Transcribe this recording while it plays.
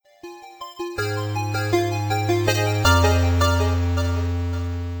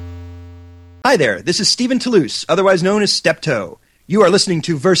Hi there, this is Stephen Toulouse, otherwise known as Steptoe. You are listening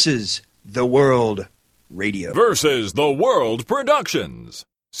to Versus the World Radio. Versus the World Productions.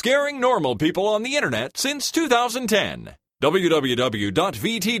 Scaring normal people on the internet since 2010.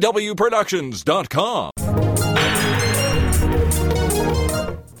 www.vtwproductions.com.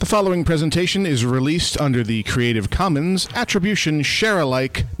 The following presentation is released under the Creative Commons Attribution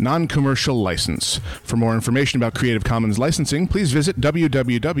Share-alike Non-Commercial License. For more information about Creative Commons licensing, please visit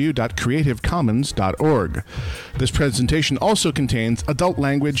www.creativecommons.org. This presentation also contains adult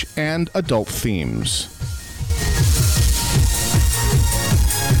language and adult themes.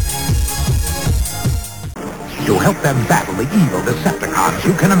 To help them battle the evil Decepticons,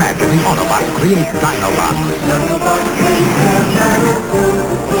 you can imagine the Autobots create Dinobots.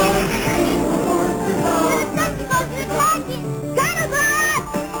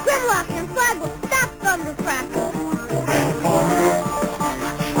 Grimlock and Slug will stop Thundercracker.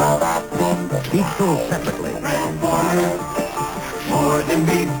 Each sold separately.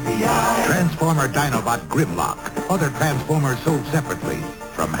 Transformer Dinobot Grimlock. Other Transformers sold separately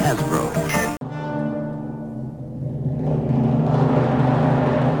from Hasbro.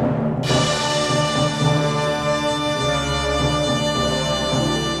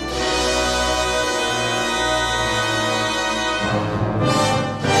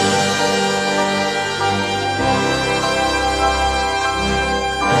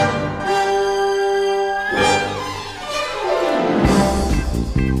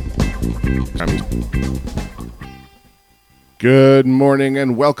 Good morning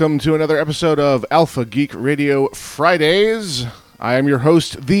and welcome to another episode of Alpha Geek Radio Fridays. I am your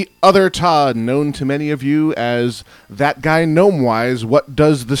host, the other Todd, known to many of you as that guy Gnomewise, what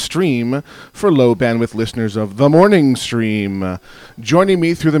does the stream, for low bandwidth listeners of the morning stream. Joining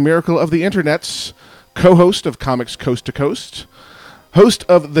me through the miracle of the internets, co-host of Comics Coast to Coast, host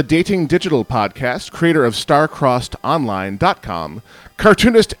of the Dating Digital podcast, creator of StarCrossedOnline.com,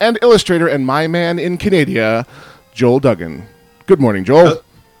 cartoonist and illustrator, and my man in Canada, Joel Duggan. Good morning, Joel.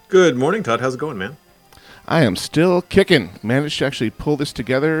 Good morning, Todd. How's it going, man? I am still kicking. Managed to actually pull this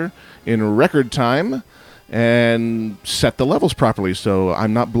together in record time and set the levels properly so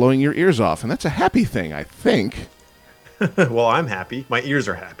I'm not blowing your ears off. And that's a happy thing, I think. Well, I'm happy. My ears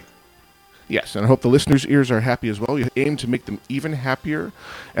are happy. Yes, and I hope the listeners' ears are happy as well. We aim to make them even happier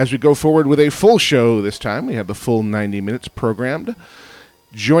as we go forward with a full show this time. We have the full 90 minutes programmed.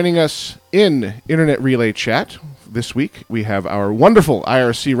 Joining us in Internet Relay Chat this week, we have our wonderful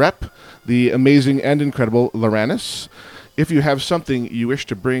IRC rep, the amazing and incredible Loranis. If you have something you wish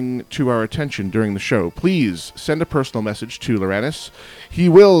to bring to our attention during the show, please send a personal message to Loranis. He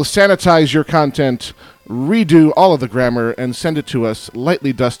will sanitize your content, redo all of the grammar, and send it to us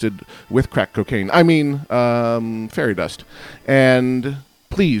lightly dusted with crack cocaine. I mean, fairy dust. And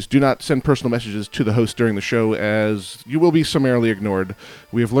please do not send personal messages to the host during the show, as you will be summarily ignored.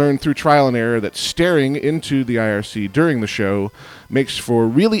 We have learned through trial and error that staring into the IRC during the show makes for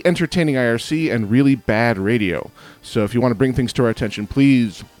really entertaining IRC and really bad radio. So if you want to bring things to our attention,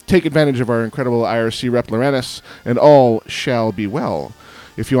 please take advantage of our incredible IRC rep Loranis, and all shall be well.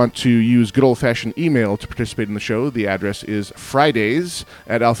 If you want to use good old-fashioned email to participate in the show, the address is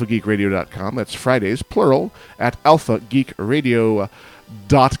Fridays@alphageekradio.com. That's Fridays, plural, at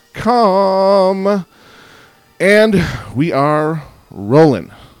alphageekradio.com. And we are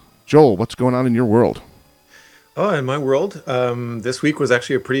rolling. Joel, what's going on in your world? Oh, in my world, this week was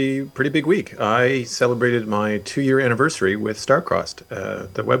actually a pretty big week. I celebrated my 2-year anniversary with Starcrossed,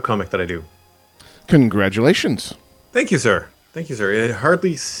 the webcomic that I do. Congratulations. Thank you, sir. Thank you, sir. It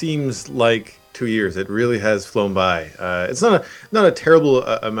hardly seems like 2 years. It really has flown by. It's not a terrible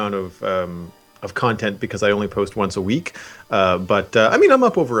amount of content because I only post once a week. But I mean, I'm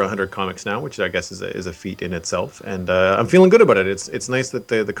up over 100 comics now, which I guess is a feat in itself. And I'm feeling good about it. It's nice that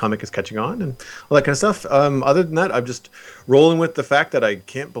the comic is catching on and all that kind of stuff. Other than that, I'm just rolling with the fact that I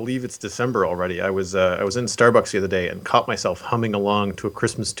can't believe it's December already. I was in Starbucks the other day and caught myself humming along to a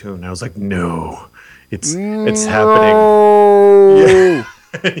Christmas tune. I was like, no, it's happening. Yeah.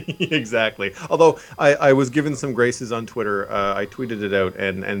 Exactly. Although I was given some graces on Twitter. I tweeted it out,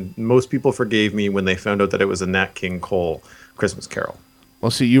 and most people forgave me when they found out that it was a Nat King Cole Christmas Carol.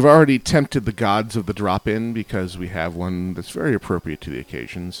 Well, see, you've already tempted the gods of the drop-in because we have one that's very appropriate to the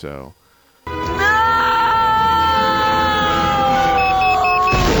occasion, so...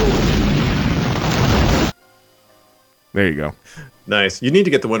 There you go. Nice. You need to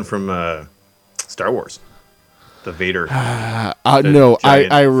get the one from Star Wars. The Vader. No,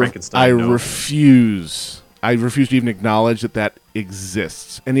 I refuse. I refuse to even acknowledge that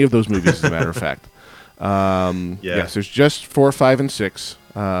exists. Any of those movies, as a matter of fact. Yes, there's just 4, 5, and 6.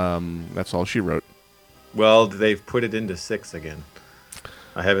 That's all she wrote. Well, they've put it into 6 again.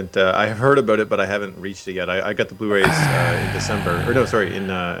 I haven't. I have heard about it, but I haven't reached it yet. I got the Blu-rays in December, or no, sorry, in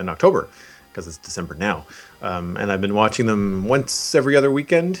October, because it's December now. And I've been watching them once every other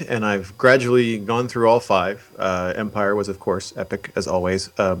weekend, and I've gradually gone through all 5. Empire was, of course, epic as always,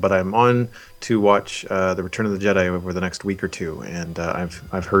 but I'm on to watch The Return of the Jedi over the next week or two, and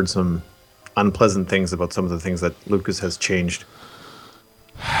I've heard some unpleasant things about some of the things that Lucas has changed.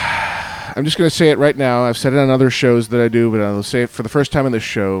 I'm just going to say it right now. I've said it on other shows that I do, but I'll say it for the first time on this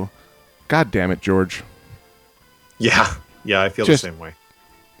show. God damn it, George. Yeah, I feel Just the same way.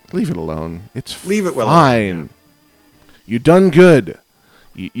 leave it alone. It's Leave it well fine. alone, You done good.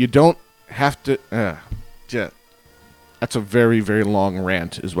 You don't have to. Yeah. That's a very, very long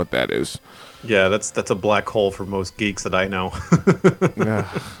rant, is what that is. Yeah, that's a black hole for most geeks that I know.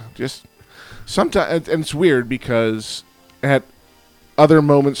 Just sometimes, and it's weird because at other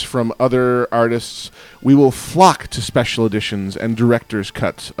moments from other artists, we will flock to special editions and director's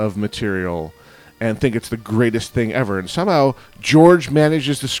cuts of material and think it's the greatest thing ever. And somehow George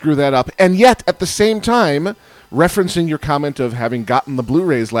manages to screw that up. And yet, at the same time, referencing your comment of having gotten the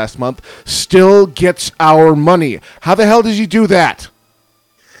Blu-rays last month, still gets our money. How the hell does he do that?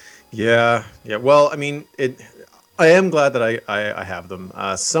 Yeah. Well, I mean, I am glad that I have them.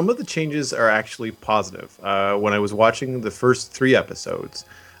 Some of the changes are actually positive. When I was watching the first 3 episodes,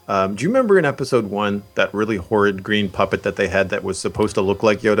 do you remember in episode 1 that really horrid green puppet that they had that was supposed to look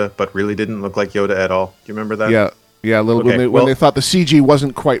like Yoda, but really didn't look like Yoda at all? Do you remember that? Yeah, a little Okay, when they thought the CG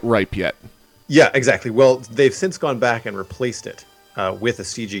wasn't quite ripe yet. Yeah, exactly. Well, they've since gone back and replaced it with a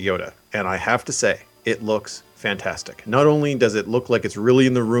CG Yoda, and I have to say, it looks fantastic. Not only does it look like it's really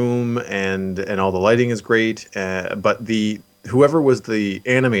in the room and all the lighting is great, but whoever was the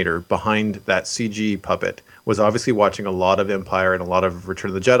animator behind that CG puppet was obviously watching a lot of Empire and a lot of Return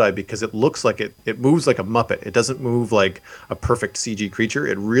of the Jedi, because it looks like it moves like a Muppet. It doesn't move like a perfect CG creature.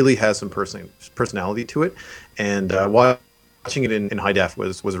 It really has some personality to it, and watching it in high def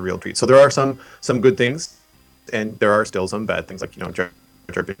was a real treat. So there are some good things, and there are still some bad things, like Jar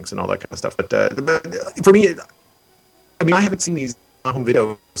Jar Binks and all that kind of stuff. But for me, I mean, I haven't seen these home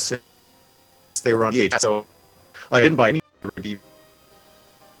videos since they were on VHS, so I didn't buy any review.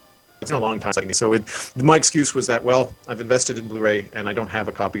 It's been a long time. So my excuse was that, well, I've invested in Blu-ray and I don't have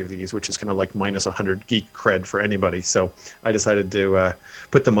a copy of these, which is kind of like minus 100 geek cred for anybody. So I decided to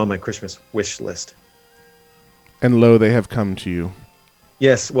put them on my Christmas wish list. And lo, they have come to you.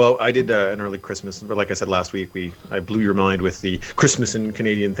 Yes, well, I did an early Christmas, but like I said last week, I blew your mind with the Christmas in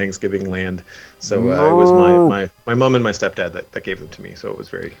Canadian Thanksgiving land. So it was my mom and my stepdad that gave them to me. So it was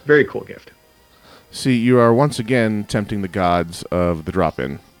very, very cool gift. See, you are once again tempting the gods of the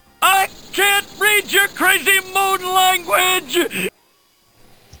drop-in. I can't read your crazy moon language!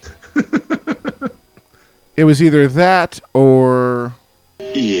 It was either that or...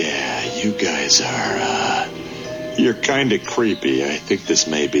 Yeah, you guys are, you're kind of creepy. I think this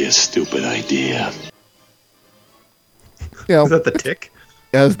may be a stupid idea. You know, Is that the Tick?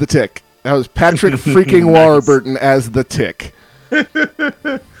 as the Tick. That was Patrick freaking Nice. Warburton as the Tick.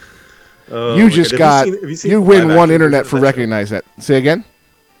 Oh, You my just God. got... Have you seen You the win live one action internet version for of that show? recognize that. Say again?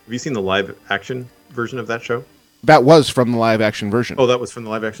 Have you seen the live action version of that show? That was from the live-action version. Oh, that was from the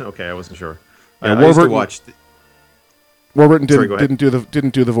live action? Okay, I wasn't sure. Yeah, I used to Warburton- watch... Warburton Sorry, go ahead.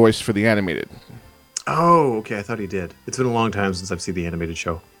 didn't do the voice for the animated. Oh, okay, I thought he did. It's been a long time since I've seen the animated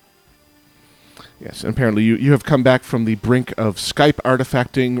show. Yes, and apparently you have come back from the brink of Skype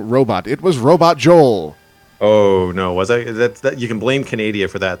artifacting robot. It was Robot Joel. Oh, no, was I? That you can blame Canada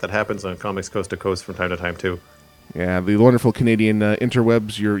for that. That happens on Comics Coast to Coast from time to time, too. Yeah, the wonderful Canadian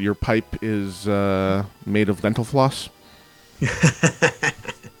interwebs. Your pipe is made of dental floss.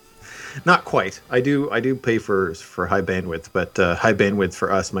 Not quite. I do pay for high bandwidth, but high bandwidth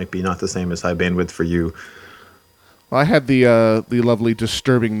for us might be not the same as high bandwidth for you. Well, I had the lovely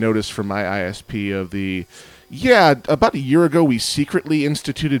disturbing notice from my ISP of about a year ago we secretly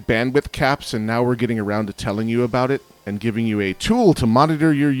instituted bandwidth caps, and now we're getting around to telling you about it and giving you a tool to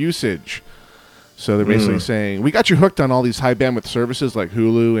monitor your usage. So they're basically saying, we got you hooked on all these high bandwidth services like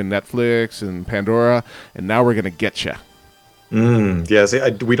Hulu and Netflix and Pandora, and now we're going to get you. Yeah, see,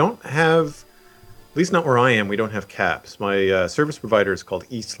 we don't have, at least not where I am, we don't have caps. My service provider is called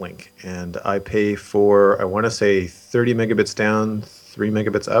Eastlink, and I pay for, I want to say, 30 megabits down, 3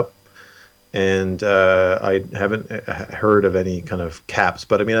 megabits up. And I haven't heard of any kind of caps,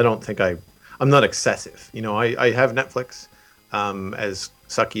 but I mean, I don't think I'm not excessive. You know, I have Netflix, as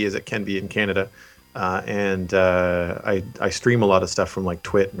sucky as it can be in Canada, and I stream a lot of stuff from like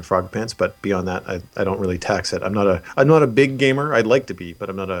Twit and Frog Pants, but beyond that, I don't really tax it. I'm not a big gamer. I'd like to be, but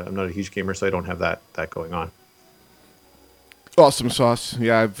I'm not a huge gamer, so I don't have that going on. Awesome sauce.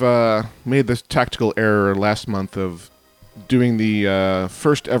 Yeah, I've made this tactical error last month of doing the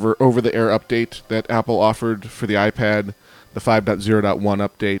first ever over-the-air update that Apple offered for the iPad, the 5.0.1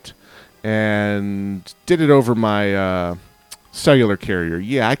 update, and did it over my cellular carrier.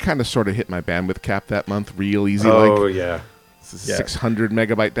 Yeah, I kind of sort of hit my bandwidth cap that month real easy. Oh, yeah. 600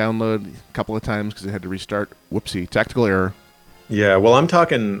 megabyte download a couple of times because it had to restart. Whoopsie, tactical error. Yeah, well, I'm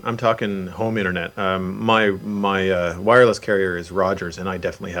talking home internet. My wireless carrier is Rogers, and I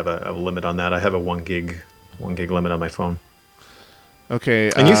definitely have a limit on that. I have a 1 gig limit on my phone.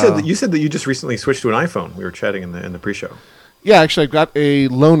 Okay. And you said that you just recently switched to an iPhone. We were chatting in the pre-show. Yeah, actually, I've got a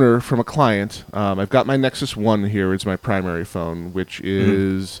loaner from a client. I've got my Nexus 1 here as my primary phone, which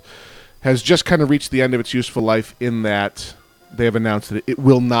has just kind of reached the end of its useful life in that they have announced that it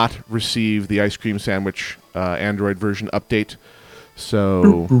will not receive the ice cream sandwich Android version update.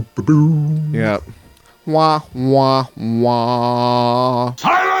 So, yeah. Wah, wah, wah.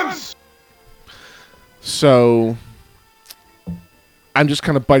 Silence! So, I'm just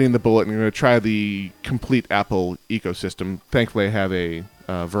kind of biting the bullet and I'm going to try the complete Apple ecosystem. Thankfully, I have a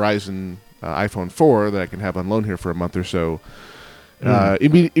Verizon iPhone 4 that I can have on loan here for a month or so.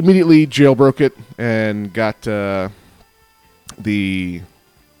 Immediately jailbroke it and got the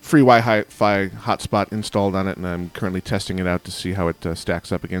free Wi-Fi hotspot installed on it, and I'm currently testing it out to see how it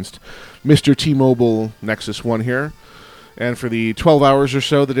stacks up against Mr. T-Mobile Nexus 1 here. And for the 12 hours or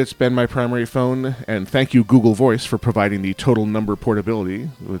so that it's been my primary phone, and thank you Google Voice for providing the total number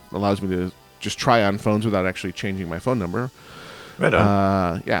portability. It allows me to just try on phones without actually changing my phone number. Right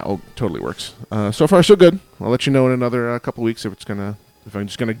on. Totally works. So far, so good. I'll let you know in another couple weeks if I'm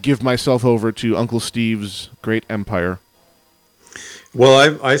just gonna give myself over to Uncle Steve's great empire.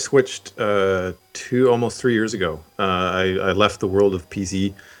 Well, I switched almost 3 years ago. I left the world of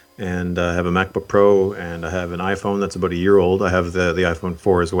PC and I have a MacBook Pro and I have an iPhone that's about a year old. I have the iPhone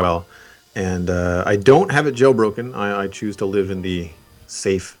 4 as well. And I don't have it jailbroken. I choose to live in the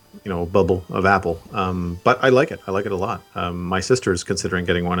safe, bubble of Apple. But I like it. I like it a lot. My sister is considering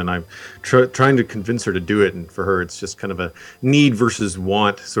getting one, and I'm trying to convince her to do it. And for her, it's just kind of a need versus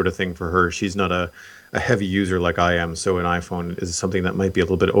want sort of thing for her. She's not a heavy user like I am, so an iPhone is something that might be a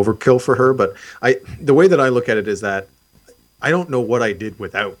little bit overkill for her. But the way that I look at it is that I don't know what I did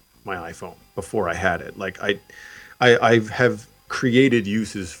without my iPhone before I had it. Like I have created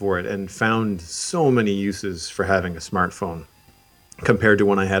uses for it and found so many uses for having a smartphone compared to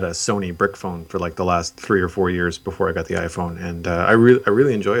when I had a Sony brick phone for like the last 3 or 4 years before I got the iPhone. And I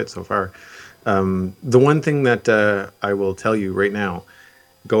really enjoy it so far. The one thing that I will tell you right now,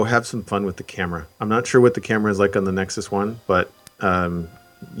 go have some fun with the camera. I'm not sure what the camera is like on the Nexus 1, but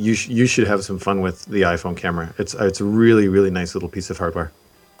you should have some fun with the iPhone camera. It's a really, really nice little piece of hardware.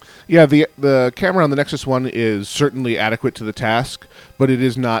 Yeah, the camera on the Nexus 1 is certainly adequate to the task, but it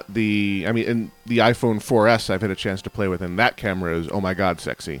is not in the iPhone 4S I've had a chance to play with, and that camera is, oh my God,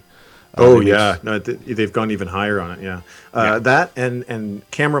 sexy. No, they've gone even higher on it, yeah. That and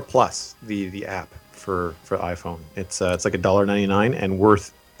Camera Plus, the app for iPhone. It's like $1.99 and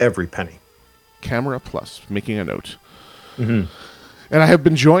worth every penny. Camera Plus, making a note. Mm-hmm. And I have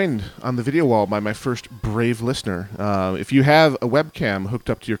been joined on the video wall by my first brave listener. If you have a webcam hooked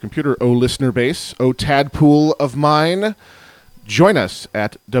up to your computer, listener base, tadpool of mine, join us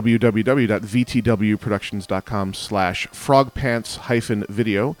at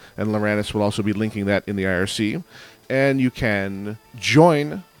www.vtwproductions.com/frogpants-video, and Loranis will also be linking that in the IRC. And you can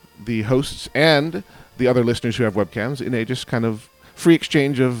join the hosts and the other listeners who have webcams in a just kind of free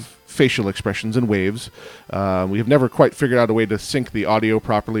exchange of facial expressions and waves. We have never quite figured out a way to sync the audio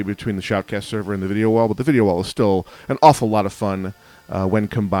properly between the Shoutcast server and the video wall, but the video wall is still an awful lot of fun when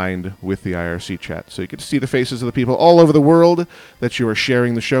combined with the IRC chat. So you get to see the faces of the people all over the world that you are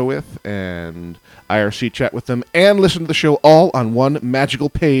sharing the show with, and IRC chat with them, and listen to the show all on one magical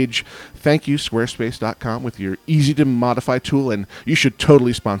page. Thank you, Squarespace.com, with your easy-to-modify tool, and you should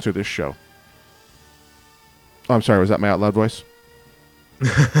totally sponsor this show. Oh, I'm sorry, was that my out loud voice?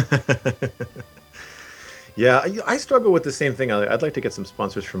 Yeah, I struggle with the same thing. I'd like to get some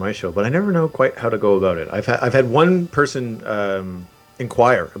sponsors for my show, but I never know quite how to go about it. I've had one person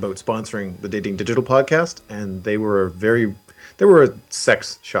inquire about sponsoring the Dating Digital podcast, and they were a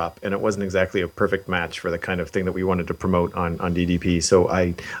sex shop, and it wasn't exactly a perfect match for the kind of thing that we wanted to promote on DDP. So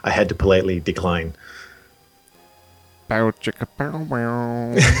I had to politely decline. Bow chicka bow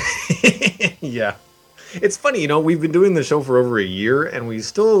wow. Yeah. It's funny, we've been doing the show for over a year, and we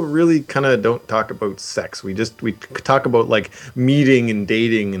still really kind of don't talk about sex. We talk about like meeting and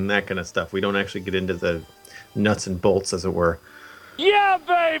dating and that kind of stuff. We don't actually get into the nuts and bolts, as it were. Yeah,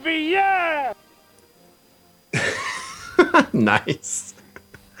 baby, yeah! Nice.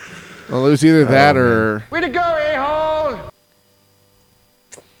 Well, it was either that or... Way to go, a-hole!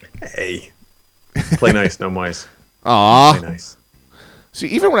 Hey. Play nice, no mice. Aw. Play nice. See,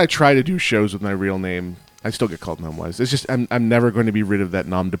 even when I try to do shows with my real name, I still get called Nomwise. It's just I'm never going to be rid of that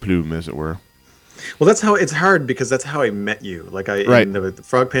nom de plume, as it were. Well, that's how it's hard because that's how I met you. Like in the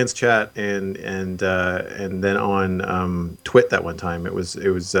Frog Pants chat and then on Twit that one time. It was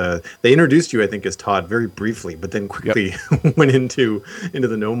they introduced you, I think, as Todd very briefly, but then quickly went into the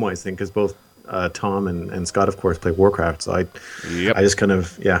Nomwise thing because both Tom and Scott, of course, play Warcraft. So I just kind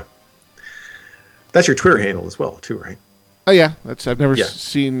of That's your Twitter handle as well, too, right? Oh yeah, I've never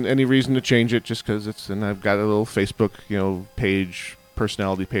seen any reason to change it just because and I've got a little Facebook, page,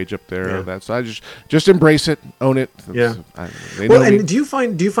 personality page up there. Yeah. So I just embrace it, own it. And do you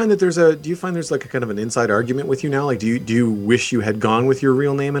find that there's like a kind of an inside argument with you now? Like, do you wish you had gone with your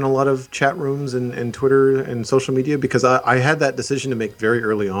real name in a lot of chat rooms and Twitter and social media? Because I had that decision to make very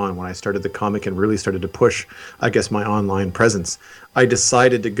early on when I started the comic and really started to push, I guess, my online presence. I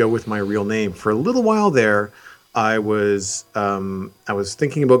decided to go with my real name for a little while there. I was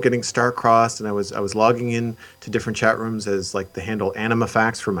thinking about getting star-crossed, and I was logging in to different chat rooms as like the handle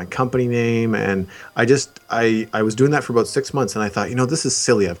AnimaFax for my company name, and I was doing that for about 6 months, and I thought, this is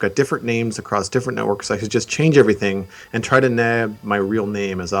silly. I've got different names across different networks. I should just change everything and try to nab my real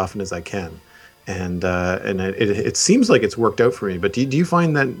name as often as I can. And it seems like it's worked out for me. But do you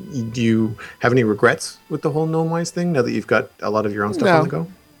find that do you have any regrets with the whole Nomewise thing now that you've got a lot of your own stuff on the go?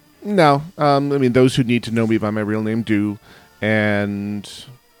 No. Those who need to know me by my real name do. And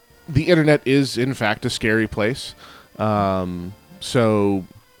the internet is, in fact, a scary place. So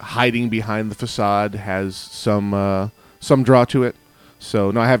hiding behind the facade has some draw to it. So,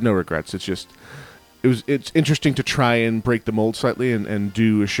 no, I have no regrets. It's just, it's interesting to try and break the mold slightly and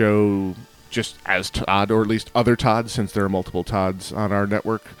do a show just as Todd, or at least other Todds, since there are multiple Todds on our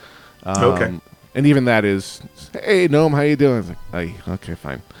network. Okay. And even that is, hey, Gnome, how you doing? It's like, hey, okay,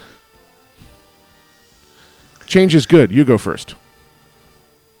 fine. Change is good. You go first.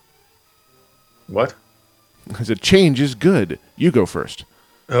 What? I said, change is good. You go first.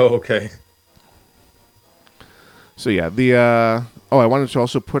 Oh, okay. So, yeah, I wanted to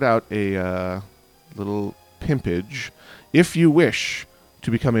also put out a little pimpage. If you wish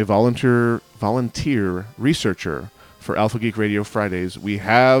to become a volunteer researcher for Alpha Geek Radio Fridays, we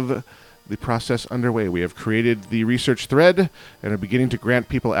have the process underway. We have created the research thread and are beginning to grant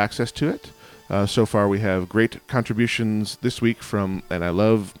people access to it. So far, we have great contributions this week from, and I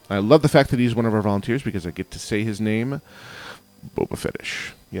love the fact that he's one of our volunteers because I get to say his name, Boba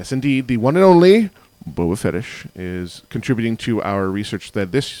Fetish. Yes, indeed, the one and only Boba Fetish is contributing to our research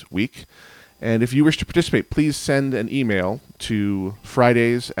thread this week. And if you wish to participate, please send an email to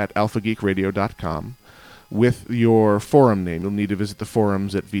fridays@alphageekradio.com with your forum name. You'll need to visit the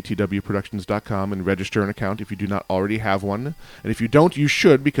forums at vtwproductions.com and register an account if you do not already have one. And if you don't, you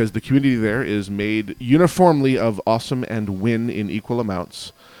should, because the community there is made uniformly of awesome and win in equal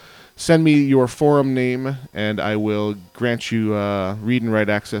amounts. Send me your forum name, and I will grant you read and write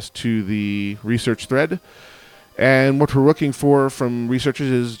access to the research thread. And what we're looking for from researchers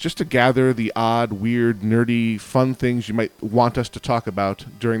is just to gather the odd, weird, nerdy, fun things you might want us to talk about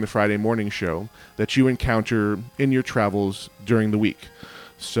during the Friday morning show that you encounter in your travels during the week.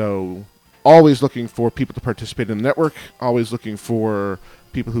 So always looking for people to participate in the network, always looking for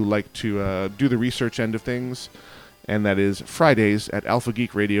people who like to do the research end of things, and that is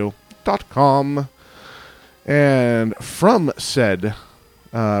Fridays@alphageekradio.com. And from said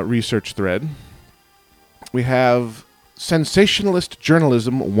research thread, we have Sensationalist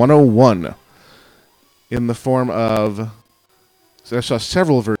Journalism 101 in the form of, so I saw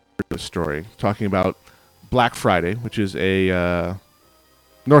several versions of the story talking about Black Friday, which is a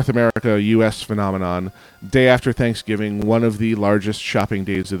North America, U.S. phenomenon, day after Thanksgiving, one of the largest shopping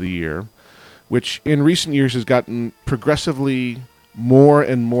days of the year, which in recent years has gotten progressively more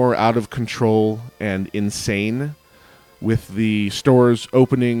and more out of control and insane, with the stores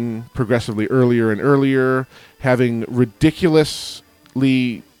opening progressively earlier and earlier, having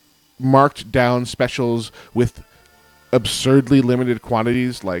ridiculously marked down specials with absurdly limited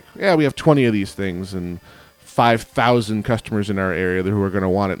quantities, like, yeah, we have 20 of these things and 5,000 customers in our area who are going to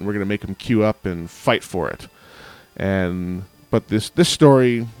want it, and we're going to make them queue up and fight for it. But this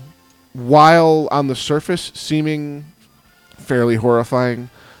story, while on the surface seeming fairly horrifying,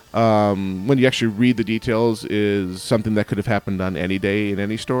 when you actually read the details, is something that could have happened on any day in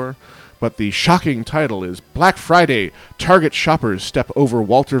any store. But the shocking title is Black Friday, Target shoppers step over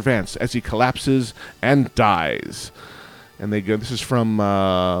Walter Vance as he collapses and dies. And they go. This is from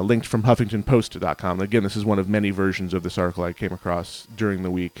linked from HuffingtonPost.com. Again, this is one of many versions of this article I came across during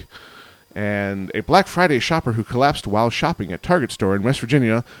the week. And a Black Friday shopper who collapsed while shopping at Target store in West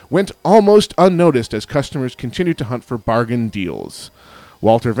Virginia went almost unnoticed as customers continued to hunt for bargain deals.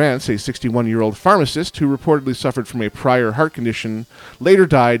 Walter Vance, a 61-year-old pharmacist who reportedly suffered from a prior heart condition, later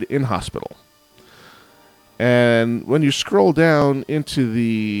died in hospital. And when you scroll down into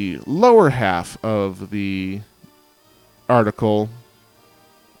the lower half of the article...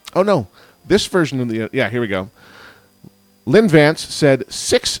 Oh, no. This version of the... Yeah, here we go. Lynn Vance said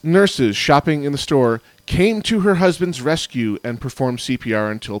 6 nurses shopping in the store came to her husband's rescue and performed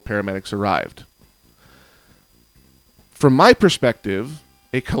CPR until paramedics arrived. From my perspective,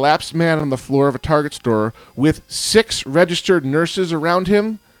 a collapsed man on the floor of a Target store with 6 registered nurses around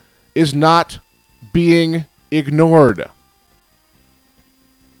him is not being ignored.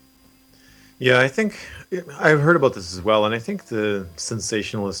 Yeah, I think I've heard about this as well, and I think the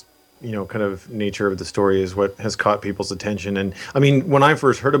sensationalist, kind of nature of the story is what has caught people's attention. And I mean, when I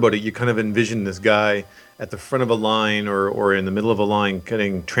first heard about it, you kind of envision this guy at the front of a line or in the middle of a line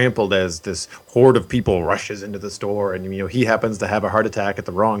getting trampled as this horde of people rushes into the store, and he happens to have a heart attack at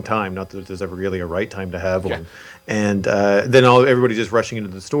the wrong time. Not that there's ever really a right time to have one. And then everybody just rushing into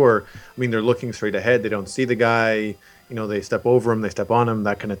the store. I mean, they're looking straight ahead. They don't see the guy. They step over him, they step on him,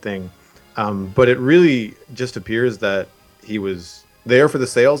 that kind of thing. But it really just appears that he was there for the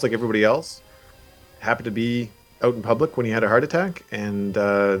sales like everybody else, happened to be out in public when he had a heart attack, and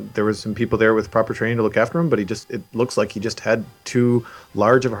there was some people there with proper training to look after him, but it looks like he just had too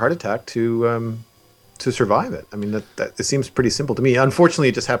large of a heart attack to survive it. I mean, that it seems pretty simple to me. Unfortunately,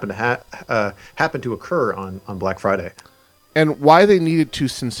 it just happened to happen to occur on Black Friday. And why they needed to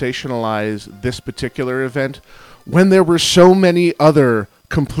sensationalize this particular event when there were so many other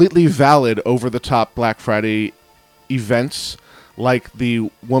completely valid over-the-top Black Friday events, like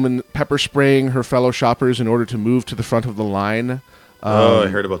the woman pepper spraying her fellow shoppers in order to move to the front of the line. I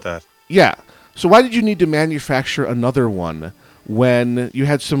heard about that. Yeah. So why did you need to manufacture another one when you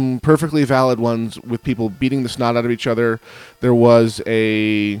had some perfectly valid ones with people beating the snot out of each other? There was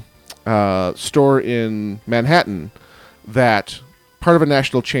a store in Manhattan that, part of a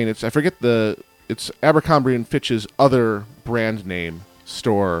national chain, it's Abercrombie and Fitch's other brand name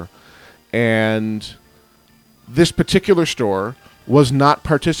store, and this particular store was not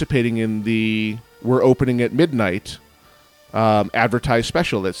participating in the "we're opening at midnight" advertised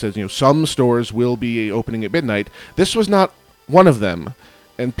special that says, some stores will be opening at midnight. This was not one of them,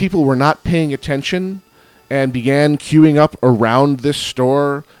 and people were not paying attention and began queuing up around this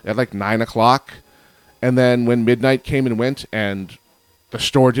store at like 9 o'clock. And then when midnight came and went and the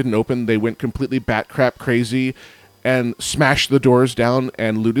store didn't open, they went completely bat crap crazy and smashed the doors down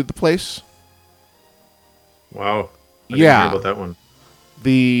and looted the place. Wow. I didn't hear about that one.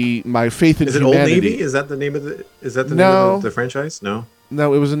 My Faith in Humanity. Is it Old Navy? Is that the name of name of the franchise? No.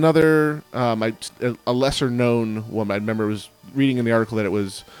 No, it was another a lesser known one. I remember was reading in the article that it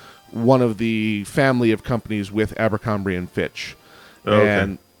was one of the family of companies with Abercrombie and Fitch. Oh,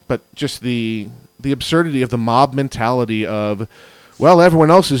 okay. But just the absurdity of the mob mentality of, well, everyone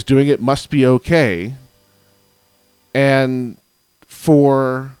else is doing it, must be okay. And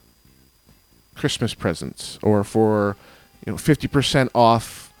for Christmas presents or for 50%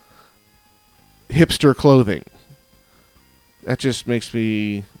 off hipster clothing, that just makes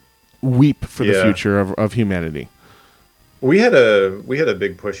me weep for the future of humanity. We had a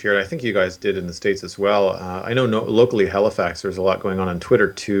big push here, and I think you guys did in the States as well. I know locally Halifax, there's a lot going on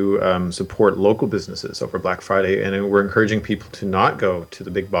Twitter to support local businesses over Black Friday, and we're encouraging people to not go to the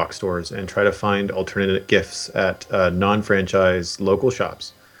big box stores and try to find alternative gifts at non-franchise local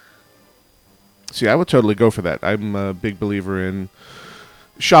shops. See, I would totally go for that. I'm a big believer in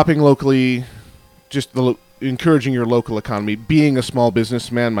shopping locally, just encouraging your local economy. Being a small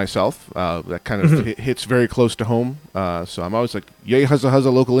businessman myself, that kind of hits very close to home. So I'm always like, yay,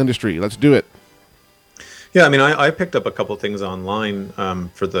 huzza, local industry. Let's do it. Yeah, I mean, I picked up a couple things online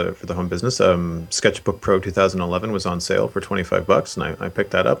for the home business. Sketchbook Pro 2011 was on sale for $25, and I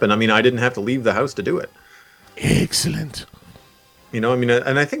picked that up. And I mean, I didn't have to leave the house to do it. Excellent. I mean,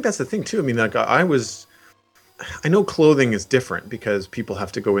 and I think that's the thing too. I mean, like I know clothing is different because people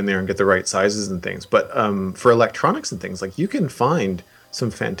have to go in there and get the right sizes and things. But for electronics and things, like you can find some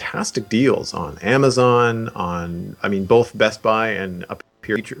fantastic deals on Amazon, both Best Buy and up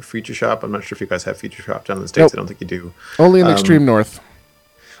here Future Shop. I'm not sure if you guys have Future Shop down in the States. Nope. I don't think you do. Only in the extreme north.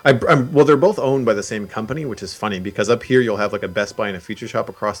 Well, they're both owned by the same company, which is funny because up here you'll have like a Best Buy and a Future Shop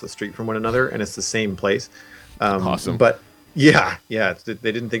across the street from one another, and it's the same place. Awesome. But yeah,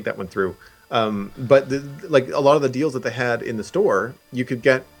 they didn't think that one through. But like a lot of the deals that they had in the store, you could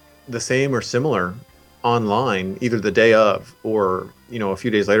get the same or similar online either the day of or a few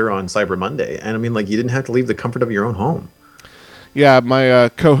days later on Cyber Monday. And I mean, like, you didn't have to leave the comfort of your own home. Yeah, my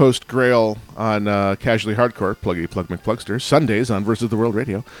co-host Grail on Casually Hardcore, Pluggy Plug McPlugster, Sundays on Versus the World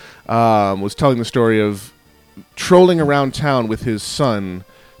Radio, was telling the story of trolling around town with his son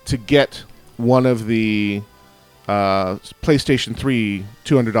to get one of the PlayStation 3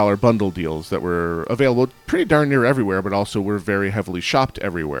 $200 bundle deals that were available pretty darn near everywhere, but also were very heavily shopped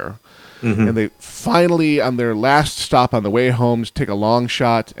everywhere. Mm-hmm. And they finally, on their last stop on the way home, take a long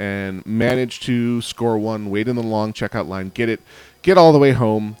shot and manage to score one, wait in the long checkout line, get all the way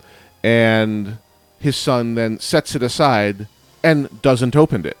home, and his son then sets it aside and doesn't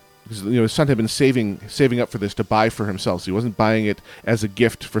open it. Because his son had been saving up for this to buy for himself. So he wasn't buying it as a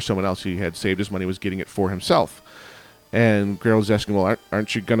gift for someone else. He had saved his money, was getting it for himself. And Grail was asking, well,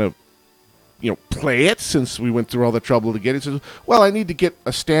 aren't you going to play it since we went through all the trouble to get it? He says, well, I need to get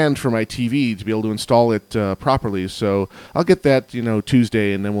a stand for my TV to be able to install it properly, so I'll get that,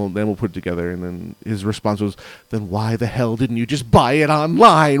 Tuesday, and then we'll put it together. And then his response was, then why the hell didn't you just buy it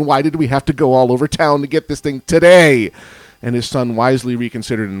online? Why did we have to go all over town to get this thing today? And his son wisely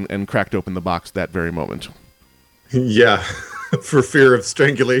reconsidered and cracked open the box that very moment. Yeah. For fear of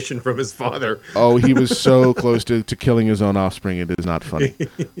strangulation from his father. Oh, he was so close to killing his own offspring. It is not funny.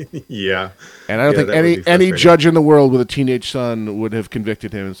 Yeah. And I don't think any judge in the world with a teenage son would have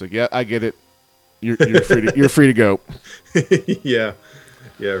convicted him. It's like, yeah, I get it. You're free to go. Yeah.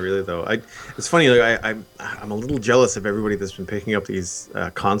 Yeah, really though. It's funny. Like I'm a little jealous of everybody that's been picking up these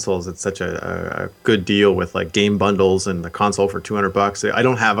consoles. It's such a good deal with like game bundles and the console for $200. I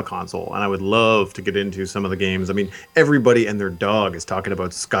don't have a console, and I would love to get into some of the games. I mean, everybody and their dog is talking about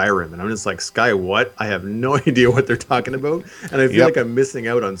Skyrim, and I'm just like, Sky what? I have no idea what they're talking about, and I feel like I'm missing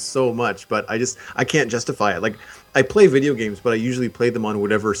out on so much. But I can't justify it. Like, I play video games, but I usually play them on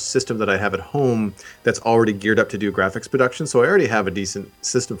whatever system that I have at home that's already geared up to do graphics production. So I already have a decent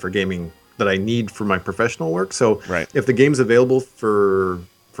system for gaming that I need for my professional work. So if the game's available for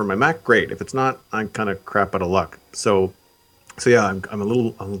my Mac, great. If it's not, I'm kind of crap out of luck. So yeah, I'm a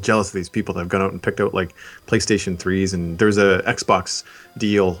little jealous of these people that have gone out and picked out like PlayStation 3s. And there's a Xbox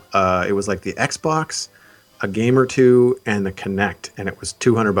deal. It was like the Xbox, a game or two, and the Kinect, and it was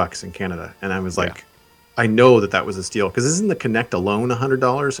 $200 in Canada. And I was like... Yeah. I know that was a steal because isn't the Kinect alone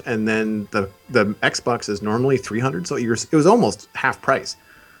 $100, and then the Xbox is normally $300, so it was almost half price.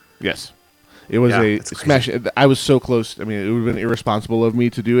 Yes, it was a smash. I was so close. I mean, it would have been irresponsible of me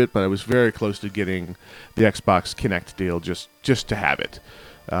to do it, but I was very close to getting the Xbox Kinect deal just to have it.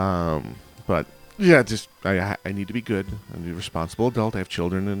 But yeah, I need to be good. I'm a responsible adult. I have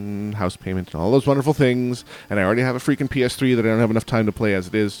children and house payment and all those wonderful things, and I already have a freaking PS3 that I don't have enough time to play as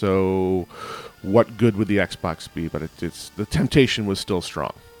it is. So, what good would the Xbox be? But it's the temptation was still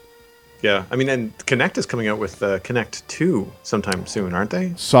strong. Yeah, I mean, and Kinect is coming out with Kinect 2 sometime soon, aren't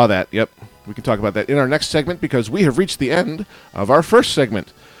they? Saw that, yep. We can talk about that in our next segment because we have reached the end of our first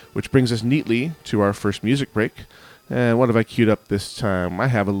segment, which brings us neatly to our first music break. And what have I queued up this time? I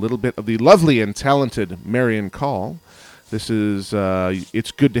have a little bit of the lovely and talented Marion Call. This is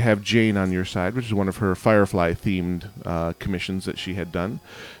It's Good to Have Jane on Your Side, which is one of her Firefly-themed commissions that she had done.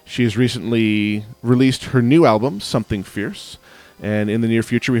 She has recently released her new album, Something Fierce, and in the near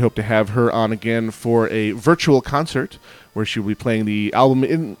future we hope to have her on again for a virtual concert where she will be playing the album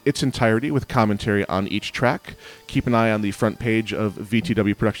in its entirety with commentary on each track. Keep an eye on the front page of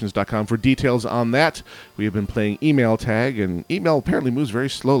VTWProductions.com for details on that. We have been playing Email Tag, and Email apparently moves very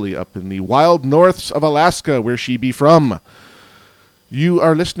slowly up in the wild norths of Alaska, where she be from. You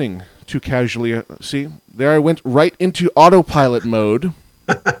are listening to Casually... See, there I went right into autopilot mode.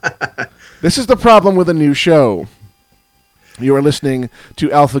 This is the problem with a new show. You are listening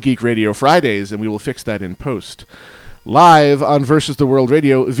to Alpha Geek Radio Fridays, and we will fix that in post. Live on Versus the World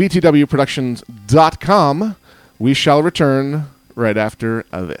Radio, VTWProductions.com. We shall return right after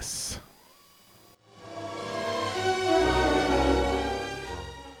this.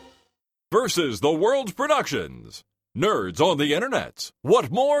 Versus the World Productions. Nerds on the Internet.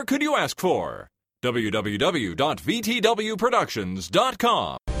 What more could you ask for?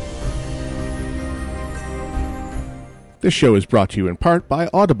 www.vtwproductions.com. This show is brought to you in part by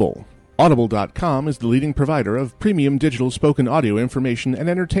Audible. Audible.com is the leading provider of premium digital spoken audio information and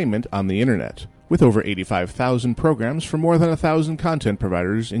entertainment on the Internet. With over 85,000 programs from more than 1,000 content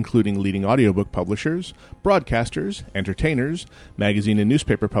providers, including leading audiobook publishers, broadcasters, entertainers, magazine and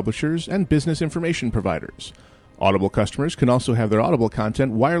newspaper publishers, and business information providers. Audible customers can also have their Audible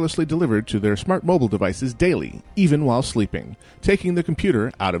content wirelessly delivered to their smart mobile devices daily, even while sleeping, taking the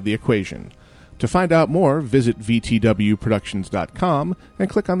computer out of the equation. To find out more, visit vtwproductions.com and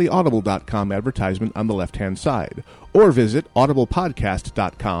click on the audible.com advertisement on the left-hand side, or visit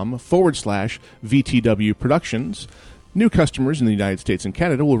audiblepodcast.com/VTW Productions. New customers in the United States and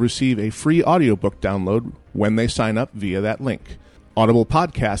Canada will receive a free audiobook download when they sign up via that link.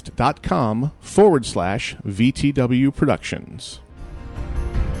 audiblepodcast.com/VTW Productions.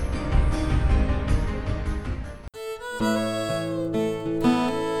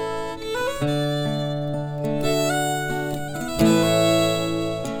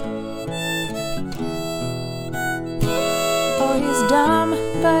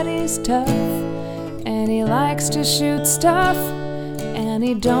 But he's tough, and he likes to shoot stuff, and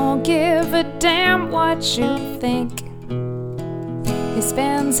he don't give a damn what you think. He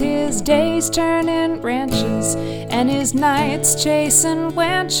spends his days turning wrenches, and his nights chasing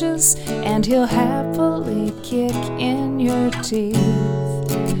wenches, and he'll happily kick in your teeth.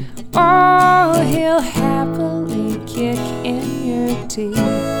 Oh, he'll happily kick in your teeth.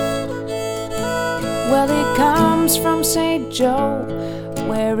 Well, he comes from St. Joe,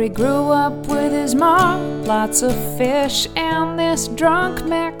 where he grew up with his mom, lots of fish and this drunk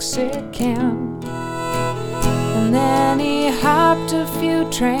Mexican. And then he hopped a few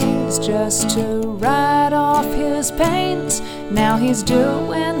trains just to ride off his pains. Now he's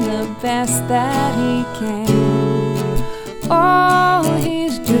doing the best that he can. Oh,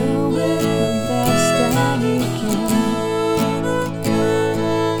 he's doing the best that he can.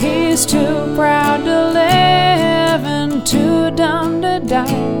 He's too proud to live and too dumb to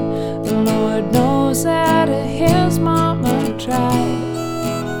die. The Lord knows that his mama tried.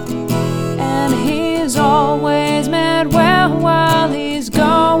 And he's always meant well while he's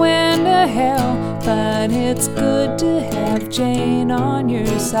going to hell. But it's good to have Jane on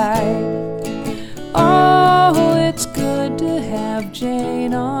your side. Oh, it's good to have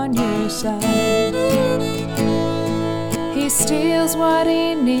Jane on your side. He steals what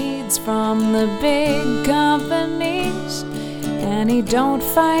he needs from the big companies, and he don't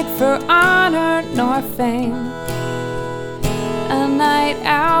fight for honor nor fame. A night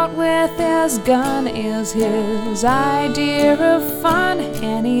out with his gun is his idea of fun,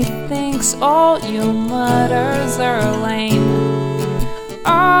 and he thinks all you mutters are lame.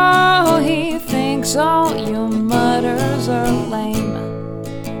 Oh, he thinks all you mutters are lame.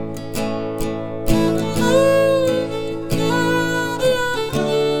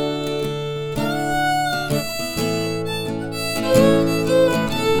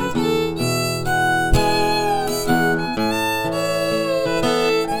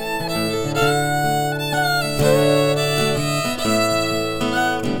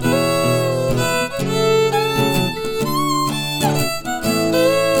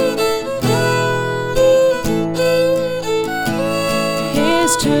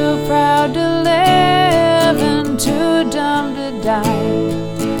 Too proud to live and too dumb to die.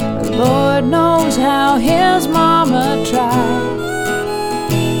 The Lord knows how his mama tried.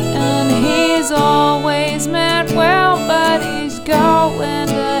 And he's always meant well, but he's going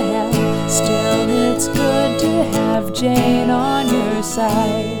to hell. Still, it's good to have Jane on your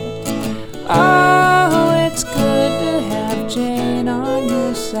side. Oh, it's good to have Jane on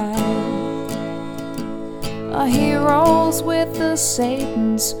your side. He rolls with the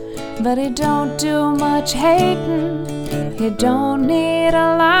Satans, but he don't do much hating. He don't need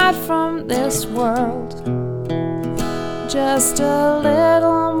a lot from this world. Just a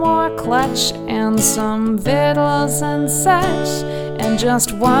little more clutch and some victuals and such, and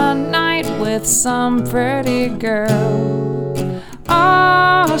just one night with some pretty girl.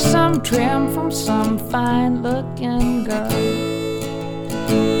 Oh, some trim from some fine-looking girl.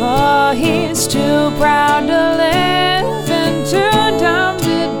 Oh, he's too proud to live and too dumb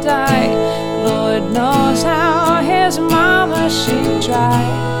to die. Lord knows how his mama, she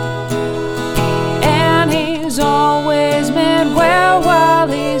tried. And he's always meant well while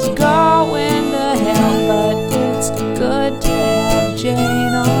he's going to hell. But it's good to have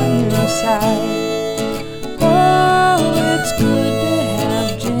Jane on your side. Oh, it's good to have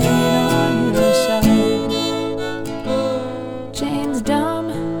Jane on your side. Jane's dumb,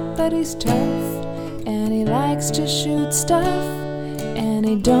 but he's tough, and he likes to shoot stuff, and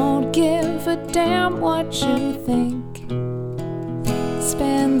he don't give a damn what you think.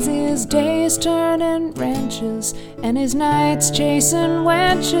 spends his days turning wrenches and his nights chasing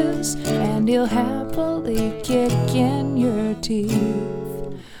wenches, and he'll happily kick in your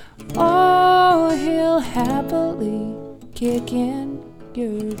teeth. Oh, he'll happily kick in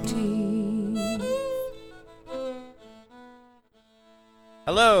your teeth.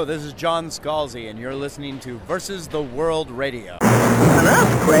 Hello, this is John Scalzi, and you're listening to Versus the World Radio. An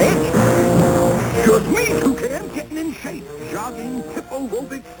earthquake? Just me, Toucan, getting in shape. Jogging, hippo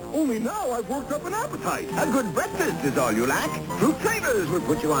aerobics. Only now I've worked up an appetite. A good breakfast is all you lack. Fruit flavors will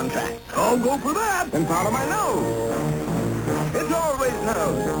put you on track. I'll go for that and powder my nose. It's always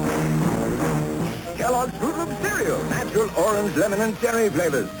nose. Kellogg's Fruit Loop cereal. Natural orange, lemon, and cherry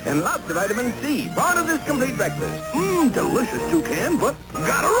flavors. And lots of vitamin C. Part of this complete breakfast. Mmm, delicious, Toucan, but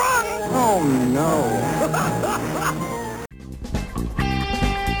gotta run. Oh, no.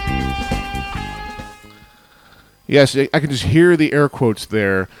 Yes, I can just hear the air quotes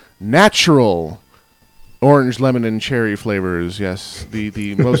there. Natural orange, lemon, and cherry flavors. Yes,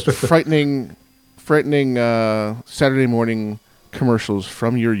 the most frightening Saturday morning commercials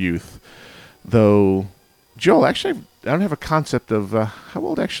from your youth. Though, Joel, actually, I don't have a concept of how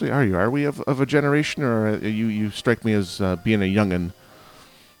old actually are you? Are we of a generation, or you strike me as being a youngin'?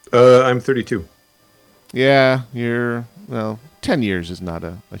 I'm 32. Yeah, you're, 10 years is not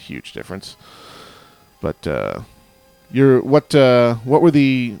a huge difference. But what were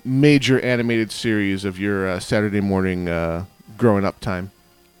the major animated series of your Saturday morning growing up time?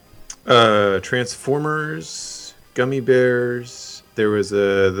 Transformers, Gummy Bears. There was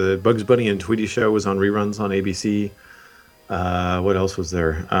the Bugs Bunny and Tweety show was on reruns on ABC. What else was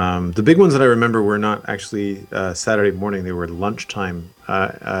there? The big ones that I remember were not actually Saturday morning. They were lunchtime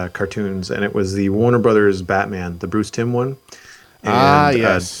cartoons, and it was the Warner Brothers Batman, the Bruce Timm one. And,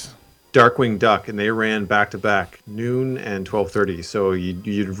 yes. Darkwing Duck, and they ran back-to-back, noon and 12:30. So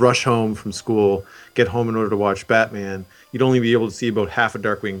you'd rush home from school, get home in order to watch Batman. You'd only be able to see about half a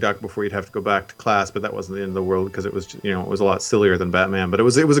Darkwing Duck before you'd have to go back to class, but that wasn't the end of the world because it was, it was a lot sillier than Batman. But it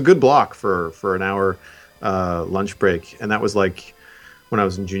was a good block for an hour lunch break, and that was like when I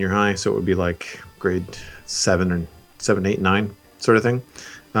was in junior high, so it would be like grade 7, 8, 9 sort of thing.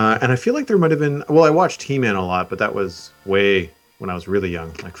 And I feel like there might have been, I watched He-Man a lot, but that was way when I was really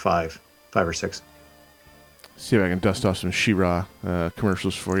young, like 5 or 6. See if I can dust off some She-Ra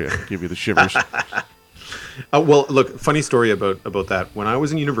commercials for you. Give you the shivers. Well, look, funny story about that. When I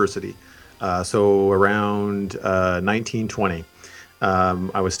was in university, so around 1920,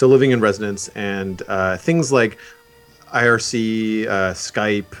 I was still living in residence, and things like IRC,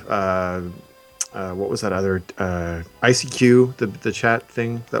 Skype, what was that other ICQ, the chat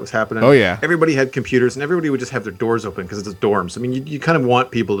thing that was happening? Oh, yeah. Everybody had computers, and everybody would just have their doors open because it's dorms. I mean, you kind of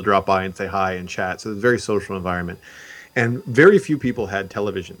want people to drop by and say hi and chat. So it's a very social environment. And very few people had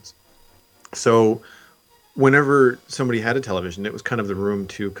televisions. So whenever somebody had a television, it was kind of the room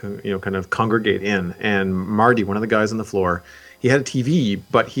to kind of congregate in. And Marty, one of the guys on the floor, he had a TV,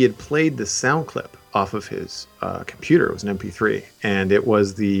 but he had played the sound clip off of his computer. It was an MP3, and it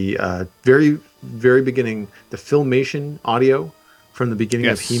was the very, very beginning, the Filmation audio from the beginning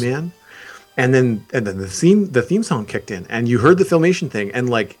of He-Man, and then the theme song kicked in, and you heard the Filmation thing, and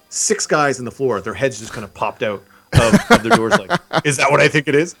like 6 guys on the floor, their heads just kind of popped out of their doors, like, is that what I think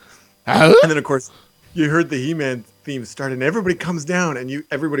it is? And then of course you heard the He-Man theme start, and everybody comes down, and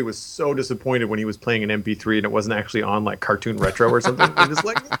everybody was so disappointed when he was playing an MP3 and it wasn't actually on like Cartoon Retro or something. They're just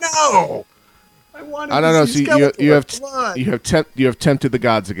like, no. I don't know. See, you have tempted the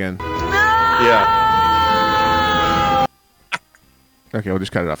gods again. Yeah. Okay, we'll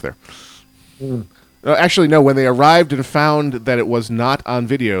just cut it off there. Actually, no. When they arrived and found that it was not on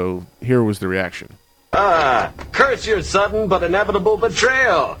video, here was the reaction. Curse your sudden but inevitable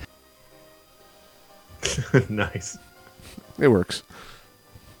betrayal. Nice. It works.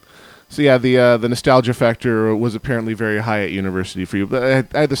 So yeah, the nostalgia factor was apparently very high at university for you. But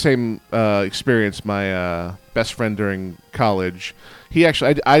I had the same experience. My best friend during college,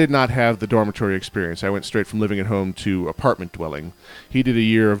 I did not have the dormitory experience. I went straight from living at home to apartment dwelling. He did a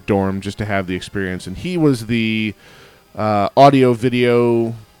year of dorm just to have the experience, and he was the audio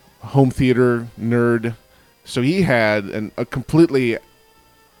video home theater nerd. So he had a completely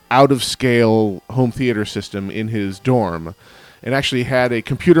out of scale home theater system in his dorm. And actually had a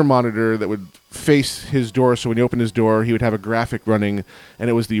computer monitor that would face his door, so when he opened his door, he would have a graphic running,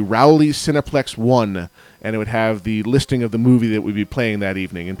 and it was the Rowley Cineplex 1, and it would have the listing of the movie that would be playing that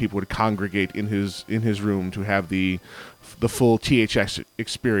evening, and people would congregate in his room to have the full THX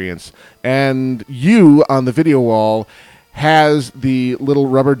experience. And you, on the video wall, has the little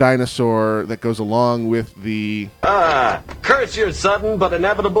rubber dinosaur that goes along with the Curse your sudden but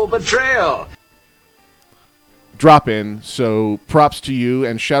inevitable betrayal. drop in. So props to you,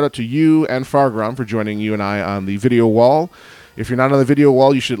 and shout out to you and Fargrom for joining you and I on the video wall. If you're not on the video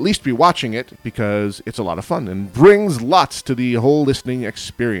wall, you should at least be watching it, because it's a lot of fun and brings lots to the whole listening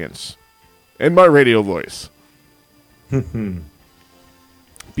experience. In my radio voice. Be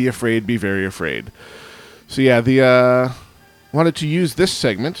afraid, be very afraid. So yeah, wanted to use this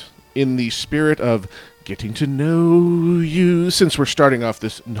segment in the spirit of getting to know you, since we're starting off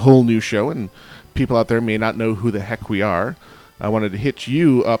this whole new show and people out there may not know who the heck we are. I wanted to hit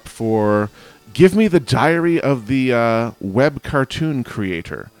you up for give me the diary of the web cartoon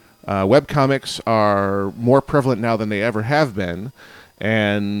creator. Web comics are more prevalent now than they ever have been,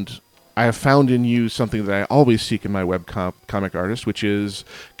 and I have found in you something that I always seek in my web comic artist, which is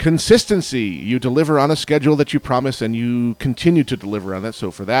consistency. You deliver on a schedule that you promise, and you continue to deliver on that. So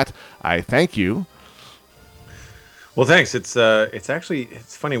for that, I thank you. Well, thanks. It's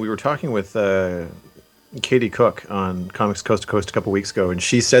funny. We were talking with Katie Cook on Comics Coast to Coast a couple weeks ago, and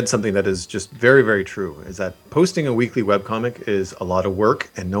she said something that is just very, very true, is that posting a weekly webcomic is a lot of work,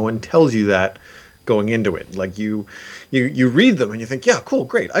 and no one tells you that going into it. Like you read them and you think, yeah, cool,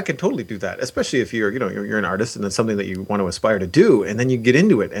 great, I can totally do that, especially if you're an artist and it's something that you want to aspire to do, and then you get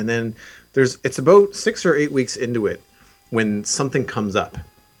into it, and then it's about 6 or 8 weeks into it when something comes up,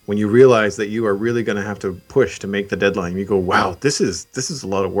 when you realize that you are really going to have to push to make the deadline. You go, wow, this is a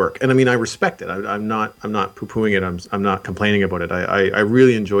lot of work. And I mean, I respect it. I'm not poo-pooing it. I'm not complaining about it. I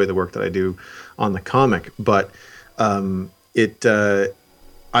really enjoy the work that I do on the comic, but I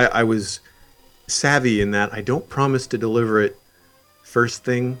was savvy in that I don't promise to deliver it first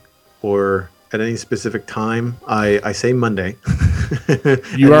thing or at any specific time. I say Monday.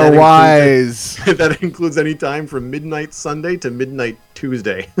 You are wise. That includes any time from midnight Sunday to midnight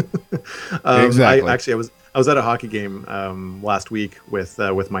Tuesday. Exactly. I was at a hockey game last week with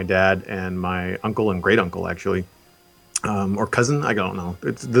my dad and my uncle and great uncle, actually, or cousin. I don't know.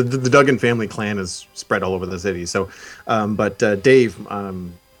 It's the Duggan family clan is spread all over the city. So, but Dave,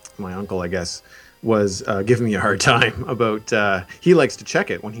 my uncle, I guess, was giving me a hard time about he likes to check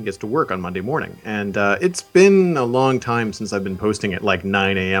it when he gets to work on Monday morning, and it's been a long time since I've been posting at like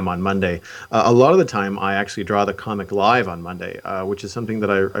 9 a.m. on Monday. A lot of the time I actually draw the comic live on Monday, which is something that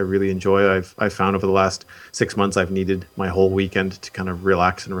I really enjoy. I've found over the last 6 months I've needed my whole weekend to kind of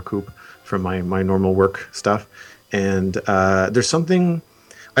relax and recoup from my normal work stuff, and there's something.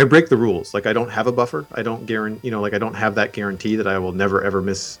 I break the rules. Like, I don't have a buffer. I don't I don't have that guarantee that I will never ever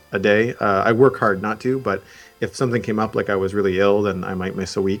miss a day. I work hard not to, but if something came up, like I was really ill, then I might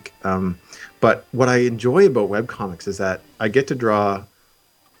miss a week. But what I enjoy about webcomics is that I get to draw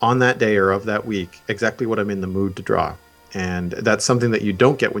on that day or of that week exactly what I'm in the mood to draw. And that's something that you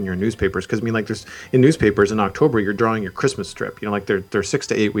don't get when you're in newspapers. Because I mean, like, there's in newspapers in October, you're drawing your Christmas strip. Like they're 6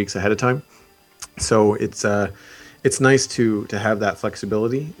 to 8 weeks ahead of time. So it's nice to have that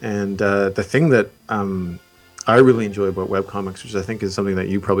flexibility. And the thing that I really enjoy about webcomics, which I think is something that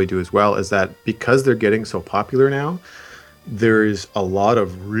you probably do as well, is that because they're getting so popular now, there's a lot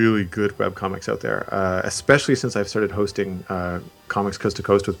of really good webcomics out there, especially since I've started hosting Comics Coast to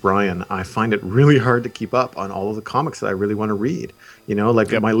Coast with Brian. I find it really hard to keep up on all of the comics that I really want to read.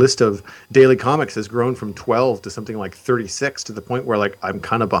 My list of daily comics has grown from 12 to something like 36, to the point where like I'm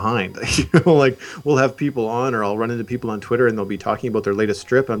kind of behind. Like we'll have people on, or I'll run into people on Twitter and they'll be talking about their latest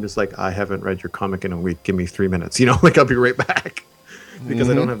strip. I'm just like, I haven't read your comic in a week. Give me 3 minutes. Like I'll be right back because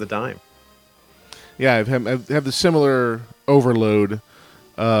I don't have the time. Yeah, I have the similar overload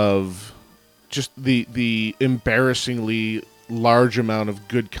of just the embarrassingly large amount of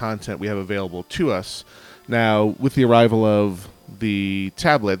good content we have available to us. Now, with the arrival of the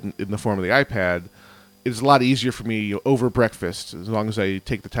tablet in the form of the iPad, it's a lot easier for me over breakfast, as long as I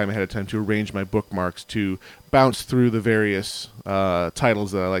take the time ahead of time to arrange my bookmarks, to bounce through the various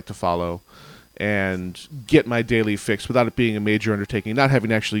titles that I like to follow, and get my daily fix without it being a major undertaking, not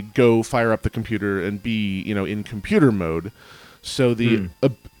having to actually go fire up the computer and be, in computer mode. So the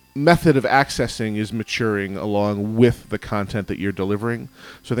method of accessing is maturing along with the content that you're delivering.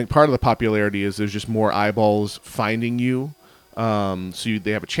 So I think part of the popularity is there's just more eyeballs finding you.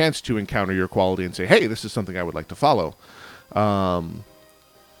 They have a chance to encounter your quality and say, hey, this is something I would like to follow. One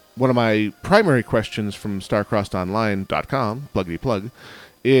of my primary questions from StarCrossedOnline.com, pluggity plug,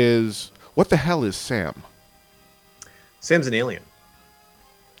 is, what the hell is Sam? Sam's an alien.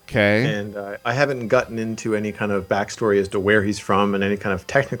 Okay. And I haven't gotten into any kind of backstory as to where he's from and any kind of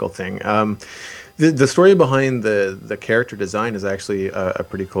technical thing. The story behind the character design is actually a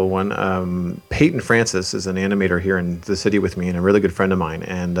pretty cool one. Peyton Francis is an animator here in the city with me and a really good friend of mine.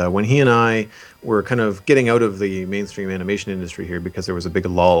 And when he and I were kind of getting out of the mainstream animation industry here because there was a big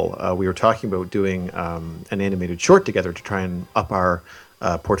lull, we were talking about doing an animated short together to try and up our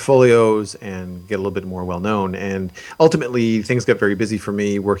portfolios and get a little bit more well known. And ultimately, things got very busy for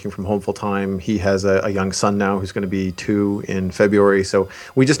me working from home full time. He has a young son now who's going to be 2 in February, so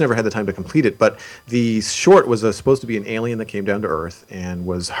we just never had the time to complete it. But the short was supposed to be an alien that came down to Earth and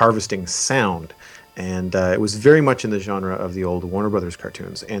was harvesting sound. And it was very much in the genre of the old Warner Brothers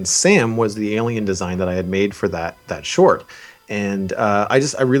cartoons. And Sam was the alien design that I had made for that short. And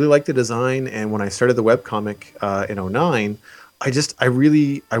I really liked the design. And when I started the webcomic in 2009,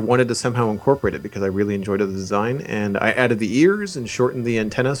 I wanted to somehow incorporate it because I really enjoyed the design, and I added the ears and shortened the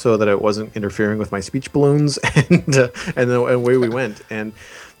antenna so that it wasn't interfering with my speech balloons, and away we went. And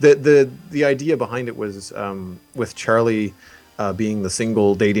the idea behind it was with Charlie being the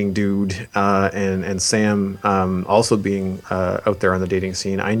single dating dude and Sam also being out there on the dating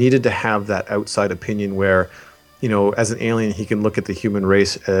scene. I needed to have that outside opinion where, you know, as an alien, he can look at the human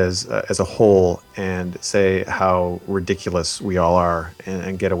race as a whole and say how ridiculous we all are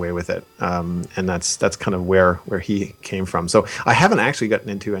and get away with it. And that's kind of where he came from. So I haven't actually gotten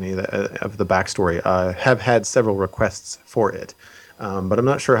into any of the backstory. I have had several requests for it, but I'm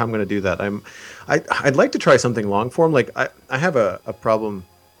not sure how I'm going to do that. I'd like to try something long form. Like I have a problem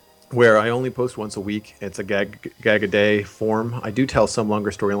where I only post once a week. It's a gag a day form. I do tell some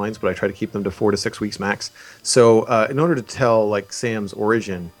longer storylines, but I try to keep them to 4 to 6 weeks max. So in order to tell like Sam's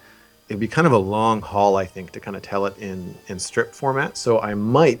origin, it'd be kind of a long haul, I think, to kind of tell it in strip format. So I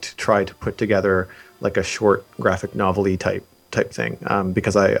might try to put together like a short graphic novel-y type thing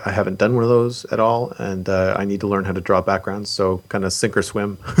because I haven't done one of those at all, and I need to learn how to draw backgrounds. So kind of sink or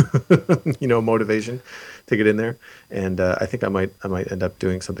swim, motivation to get in there. And I think I might end up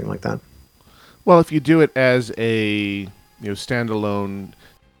doing something like that. Well, if you do it as a standalone, it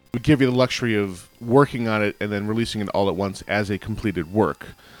would give you the luxury of working on it and then releasing it all at once as a completed work.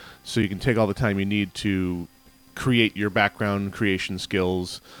 So you can take all the time you need to create your background creation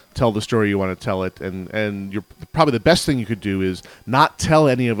skills, tell the story you want to tell it, and you're probably the best thing you could do is not tell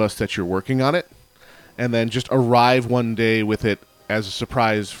any of us that you're working on it, and then just arrive one day with it as a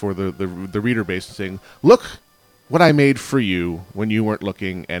surprise for the reader base, saying, look what I made for you when you weren't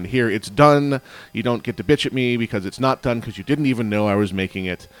looking, and here it's done. You don't get to bitch at me because it's not done because you didn't even know I was making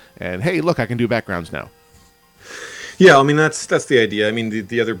it, and hey, look, I can do backgrounds now. Yeah, I mean, that's the idea. I mean,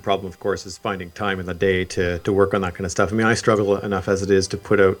 the other problem, of course, is finding time in the day to work on that kind of stuff. I mean, I struggle enough as it is to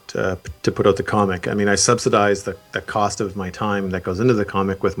put out the comic. I mean, I subsidize the cost of my time that goes into the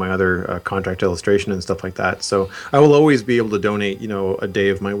comic with my other contract illustration and stuff like that. So I will always be able to donate, a day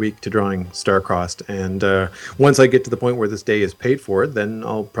of my week to drawing Starcrossed. And once I get to the point where this day is paid for, then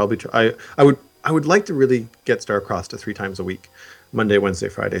I'll probably try. I would like to really get Starcrossed to 3 times a week, Monday, Wednesday,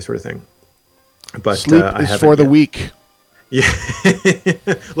 Friday, sort of thing. But sleep is for the weak. Yeah.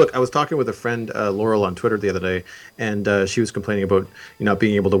 Look, I was talking with a friend, Laurel, on Twitter the other day, and she was complaining about not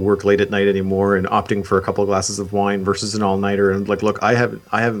being able to work late at night anymore and opting for a couple of glasses of wine versus an all-nighter. And like, look, I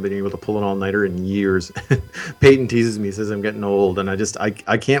haven't been able to pull an all-nighter in years. Peyton teases me, says I'm getting old, and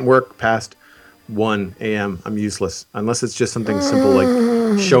I can't work past 1 a.m. I'm useless unless it's just something simple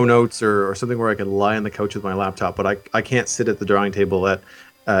like show notes or something where I can lie on the couch with my laptop. But I can't sit at the drawing table at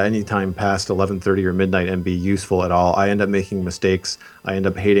any time past 11:30 or midnight and be useful at all. I end up making mistakes. I end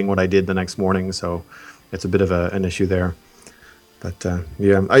up hating what I did the next morning, so it's a bit of an issue there. But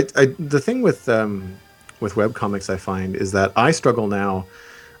yeah, the thing with webcomics I find is that I struggle now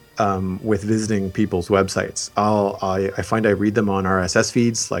with visiting people's websites. I find I read them on RSS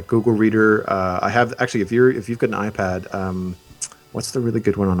feeds like Google Reader. I have actually, if you've got an iPad, what's the really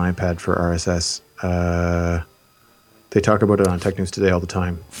good one on iPad for RSS? They talk about it on Tech News Today all the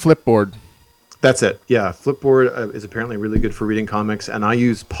time. Flipboard. That's it. Yeah, Flipboard is apparently really good for reading comics, and I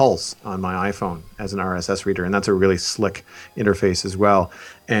use Pulse on my iPhone as an RSS reader, and that's a really slick interface as well.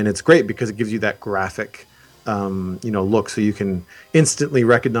 And it's great because it gives you that graphic, look, so you can instantly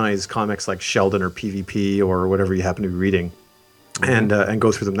recognize comics like Sheldon or PvP or whatever you happen to be reading, and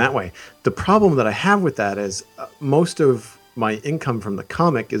go through them that way. The problem that I have with that is most of my income from the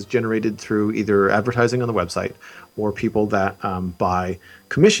comic is generated through either advertising on the website or people that buy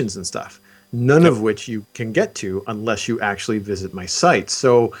commissions and stuff, none of which you can get to unless you actually visit my site.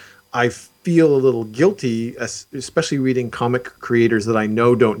 So I feel a little guilty, especially reading comic creators that I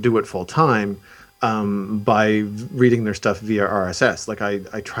know don't do it full time, by reading their stuff via RSS. Like I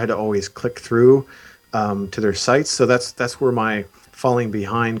try to always click through to their sites. So that's where my falling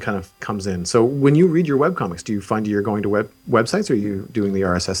behind kind of comes in. So when you read your webcomics, do you find you're going to websites, or are you doing the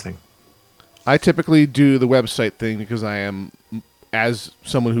RSS thing? I typically do the website thing because I am, as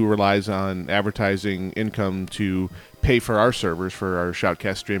someone who relies on advertising income to pay for our servers, for our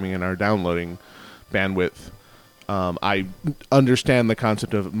Shoutcast streaming and our downloading bandwidth, I understand the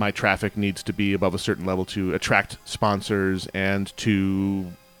concept of my traffic needs to be above a certain level to attract sponsors and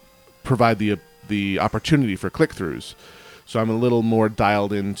to provide the opportunity for click-throughs. So I'm a little more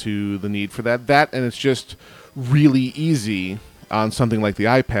dialed into the need for that. And it's just really easy on something like the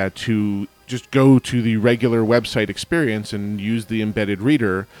iPad to just go to the regular website experience and use the embedded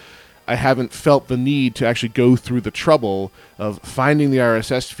reader. I haven't felt the need to actually go through the trouble of finding the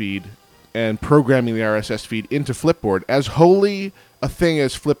RSS feed and programming the RSS feed into Flipboard, as holy a thing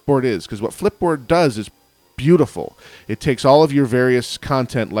as Flipboard is. Because what Flipboard does is beautiful. It takes all of your various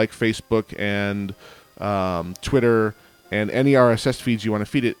content like Facebook and Twitter and any RSS feeds you want to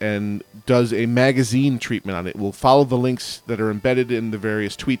feed it, and does a magazine treatment on it. It will follow the links that are embedded in the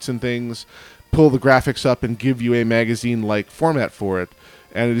various tweets and things, pull the graphics up, and give you a magazine-like format for it.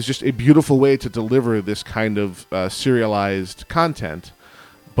 And it is just a beautiful way to deliver this kind of serialized content.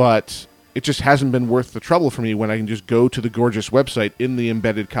 But it just hasn't been worth the trouble for me when I can just go to the gorgeous website in the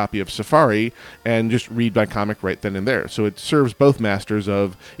embedded copy of Safari and just read my comic right then and there. So it serves both masters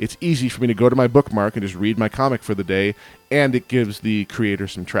of, it's easy for me to go to my bookmark and just read my comic for the day, and it gives the creator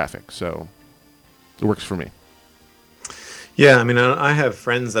some traffic. So it works for me. Yeah, I mean, I have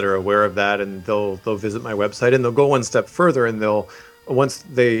friends that are aware of that, and they'll visit my website, and they'll go one step further, and once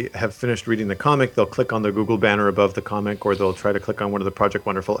they have finished reading the comic, they'll click on the Google banner above the comic, or they'll try to click on one of the Project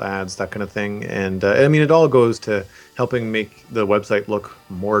Wonderful ads, that kind of thing. And I mean, it all goes to helping make the website look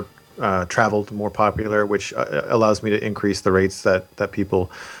more traveled, more popular, which allows me to increase the rates that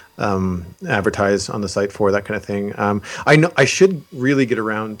people advertise on the site for, that kind of thing. I know I should really get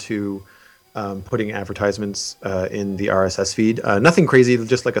around to putting advertisements in the RSS feed. Nothing crazy,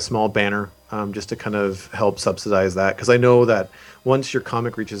 just like a small banner, just to kind of help subsidize that. Because I know that once your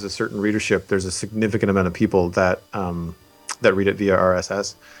comic reaches a certain readership, there's a significant amount of people that that read it via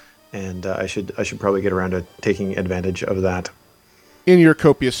RSS, and I should probably get around to taking advantage of that. In your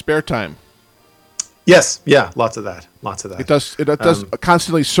copious spare time. Yes, yeah, lots of that. It does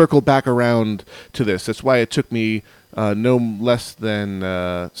constantly circle back around to this. That's why it took me no less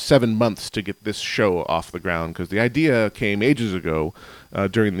than 7 months to get this show off the ground, because the idea came ages ago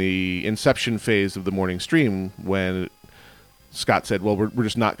during the inception phase of the morning stream, when Scott said, well, we're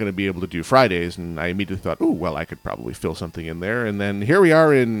just not going to be able to do Fridays, and I immediately thought, oh, well, I could probably fill something in there, and then here we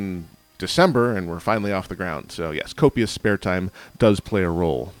are in December, and we're finally off the ground. So yes, copious spare time does play a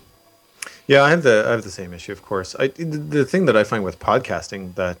role. Yeah, I have the same issue, of course. The thing that I find with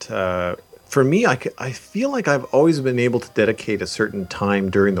podcasting that for me, I feel like I've always been able to dedicate a certain time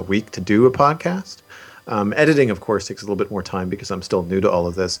during the week to do a podcast. Editing, of course, takes a little bit more time because I'm still new to all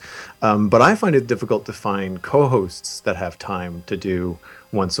of this. But I find it difficult to find co-hosts that have time to do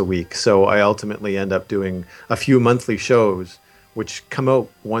once a week. So I ultimately end up doing a few monthly shows, which come out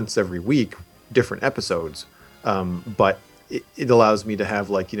once every week, different episodes. But it allows me to have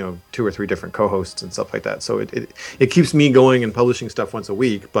 2 or 3 different co-hosts and stuff like that. So it keeps me going and publishing stuff once a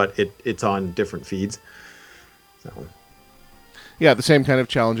week, but it's on different feeds. So. Yeah, the same kind of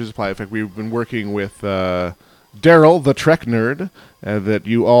challenges apply. In fact, we've been working with Daryl, the Trek nerd, that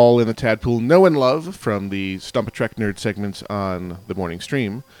you all in the Tadpool know and love from the Stump a Trek Nerd segments on the morning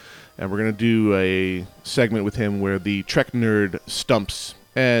stream. And we're going to do a segment with him where the Trek nerd stumps,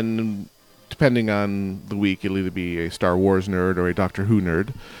 and depending on the week, it'll either be a Star Wars nerd or a Doctor Who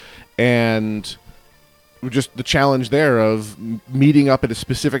nerd. And just the challenge there of meeting up at a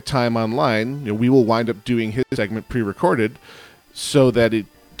specific time online. We will wind up doing his segment pre-recorded so that it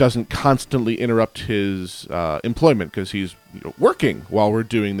doesn't constantly interrupt his employment, because he's working while we're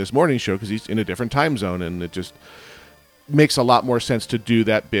doing this morning show because he's in a different time zone, and it just makes a lot more sense to do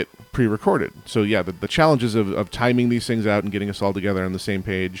that bit pre-recorded. So yeah, the challenges of timing these things out and getting us all together on the same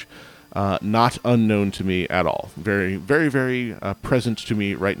page, not unknown to me at all. Very, very, very present to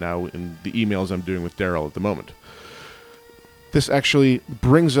me right now in the emails I'm doing with Daryl at the moment. This actually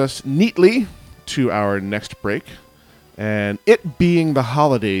brings us neatly to our next break. And it being the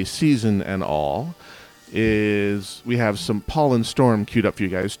holiday season and all, is we have some Paul and Storm queued up for you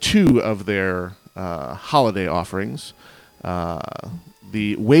guys. 2 of their holiday offerings.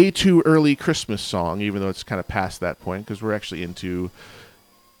 The Way Too Early Christmas song, even though it's kind of past that point, because we're actually into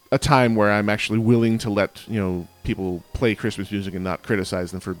a time where I'm actually willing to let people play Christmas music and not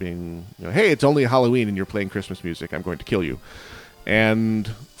criticize them for being, hey, it's only Halloween and you're playing Christmas music, I'm going to kill you. And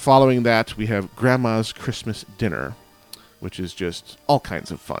following that, we have Grandma's Christmas Dinner, which is just all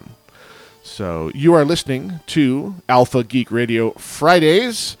kinds of fun. So you are listening to Alpha Geek Radio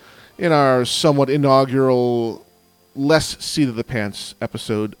Fridays in our somewhat inaugural Less Seat of the Pants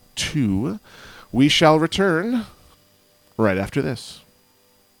episode 2. We shall return right after this.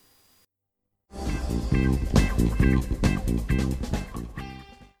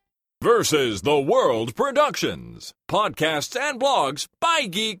 Versus the World Productions. Podcasts and blogs by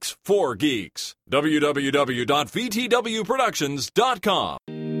geeks for geeks. www.vtwproductions.com.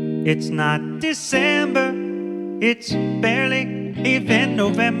 It's not December, it's barely even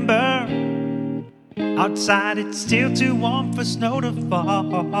November. Outside it's still too warm for snow to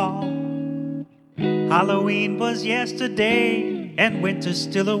fall. Halloween was yesterday and winter's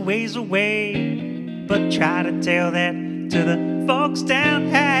still a ways away. But try to tell that to the folks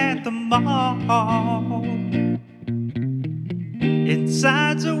down at the mall.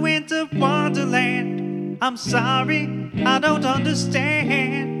 Inside's a winter wonderland. I'm sorry, I don't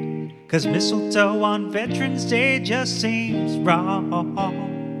understand. 'Cause mistletoe on Veterans Day just seems wrong.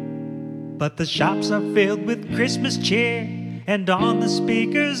 But the shops are filled with Christmas cheer, and on the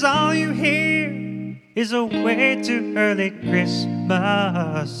speakers all you hear is a way too early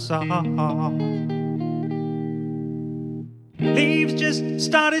Christmas song. Leaves just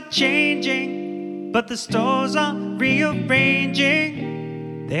started changing, but the stores are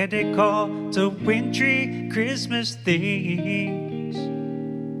rearranging their decor to wintry Christmas themes.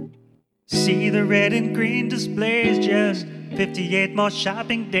 See the red and green displays, just 58 more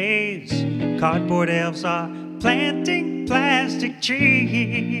shopping days. Cardboard elves are planting plastic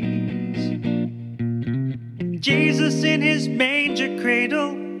trees. Jesus in his manger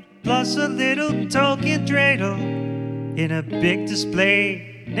cradle, plus a little token dreidel in a big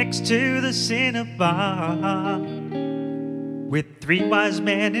display next to the Cinnabon. With 3 wise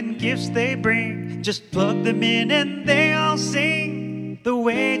men and gifts they bring, just plug them in and they all sing the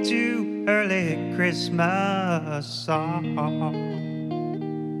way too early Christmas song.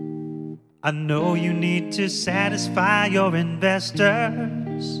 I know you need to satisfy your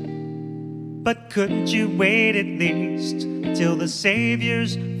investors, but couldn't you wait at least till the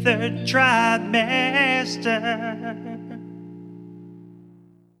Savior's 3rd trimester?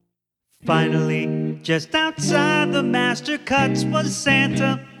 Finally, just outside the master cuts was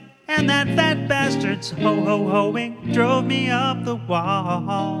Santa, and that fat bastard's ho-ho-hoing drove me up the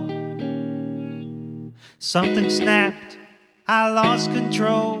wall. Something snapped, I lost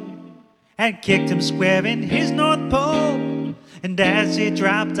control, and kicked him square in his North Pole. And as he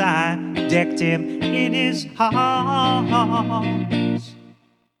dropped, I decked him in his arms.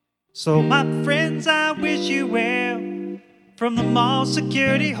 So my friends, I wish you well. From the mall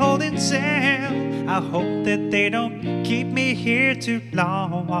security holding cell, I hope that they don't keep me here too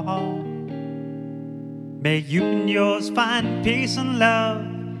long. May you and yours find peace and love,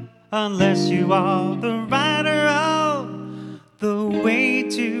 unless you are the writer of the way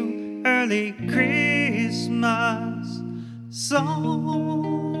too early Christmas song.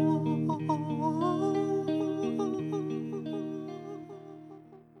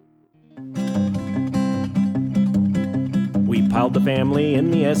 We piled the family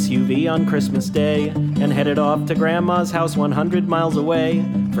in the SUV on Christmas Day and headed off to Grandma's house 100 miles away.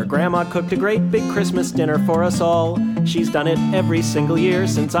 For Grandma cooked a great big Christmas dinner for us all. She's done it every single year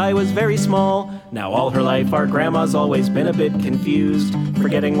since I was very small. Now all her life our Grandma's always been a bit confused,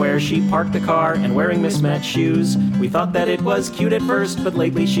 forgetting where she parked the car and wearing mismatched shoes. We thought that it was cute at first, but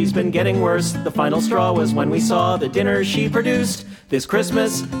lately she's been getting worse. The final straw was when we saw the dinner she produced. This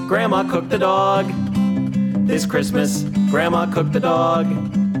Christmas, Grandma cooked the dog. This Christmas, Grandma cooked the dog.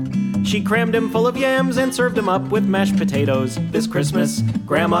 She crammed him full of yams and served him up with mashed potatoes. This Christmas,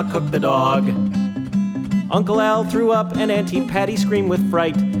 Grandma cooked the dog. Uncle Al threw up and Auntie Patty screamed with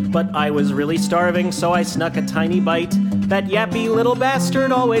fright, but I was really starving, so I snuck a tiny bite. That yappy little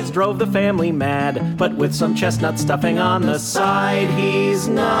bastard always drove the family mad, but with some chestnut stuffing on the side, he's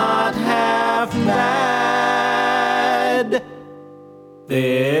not half bad.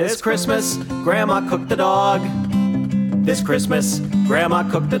 This Christmas, Grandma cooked the dog. This Christmas, Grandma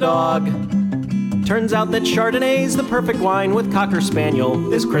cooked the dog. Turns out that Chardonnay's the perfect wine with Cocker Spaniel.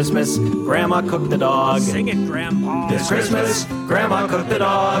 This Christmas, Grandma cooked the dog. Sing it, Grandpa. This Christmas, Grandma cooked the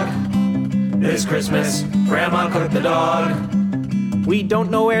dog. This Christmas, Grandma cooked the dog. We don't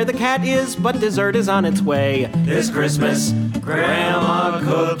know where the cat is, but dessert is on its way. This Christmas, Grandma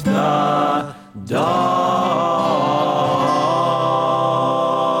cooked the dog.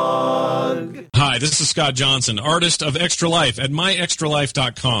 Hi, this is Scott Johnson, artist of Extra Life at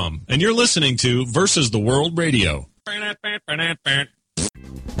myextralife.com, and you're listening to Versus the World Radio.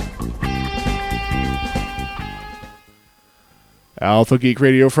 Alpha Geek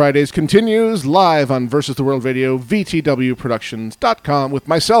Radio Fridays continues live on Versus the World Radio, VTWProductions.com, with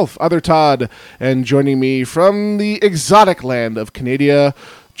myself, Other Todd, and joining me from the exotic land of Canada,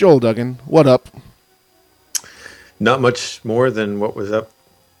 Joel Duggan. What up? Not much more than what was up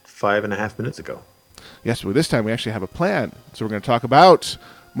 5.5 minutes ago. Yes, but this time we actually have a plan. So we're going to talk about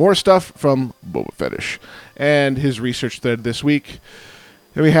more stuff from Boba Fetish and his research thread this week.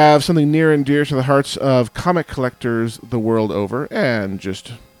 And we have something near and dear to the hearts of comic collectors the world over, and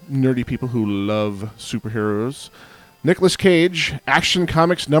just nerdy people who love superheroes. Nicolas Cage, Action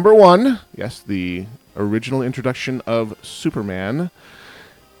Comics #1. Yes, the original introduction of Superman.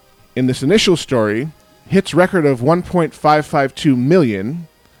 In this initial story, hits record of 1.552 million,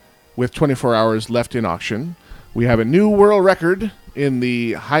 with 24 hours left in auction. We have a new world record in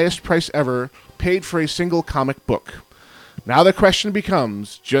the highest price ever paid for a single comic book. Now the question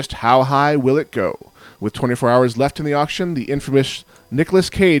becomes, just how high will it go? With 24 hours left in the auction, the infamous Nicolas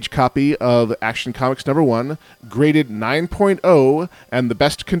Cage copy of Action Comics #1, graded 9.0, and the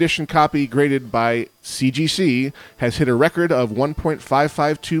best condition copy graded by CGC, has hit a record of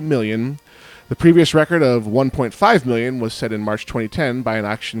 1.552 million. The previous record of 1.5 million was set in March 2010 by an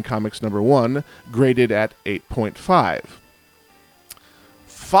Action Comics #1, graded at 8.5.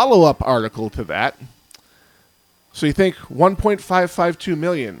 Follow-up article to that. So you think 1.552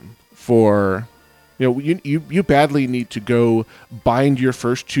 million for, you badly need to go bind your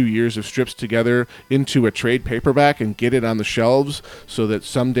first 2 years of strips together into a trade paperback and get it on the shelves so that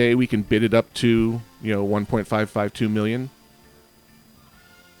someday we can bid it up to, 1.552 million?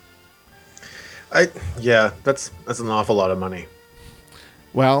 That's an awful lot of money.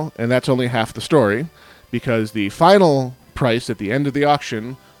 Well, and that's only half the story, because the final price at the end of the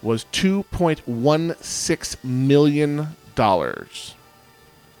auction was $2.16 million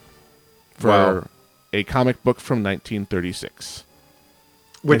for a comic book from 1936.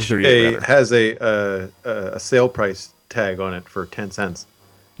 Which has a sale price tag on it for 10 cents.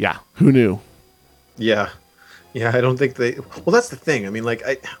 Yeah, who knew? Yeah, I don't think they... Well, that's the thing. I mean,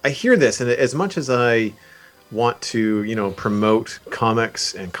 I hear this, and as much as I want to, promote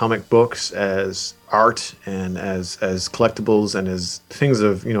comics and comic books as art and as collectibles and as things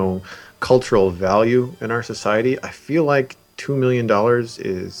of, cultural value in our society, I feel like $2 million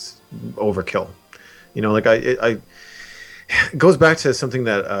is overkill. It goes back to something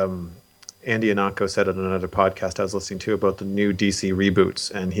that Andy Anako said on another podcast I was listening to about the new DC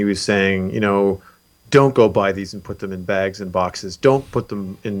reboots, and he was saying, don't go buy these and put them in bags and boxes. Don't put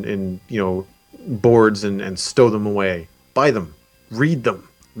them in boards and stow them away. Buy them. Read them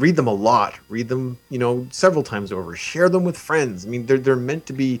a lot. Read them, several times over. Share them with friends. I mean, they're meant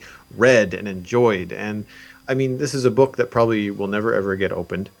to be read and enjoyed. And I mean, this is a book that probably will never ever get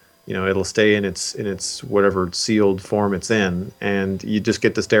opened. It'll stay in its whatever sealed form it's in, and you just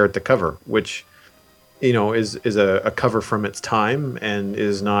get to stare at the cover, which is a cover from its time and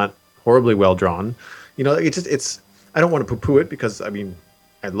is not horribly well drawn. It's I don't want to poo-poo it, because I mean,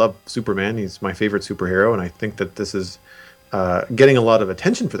 I love Superman. He's my favorite superhero, and I think that this is getting a lot of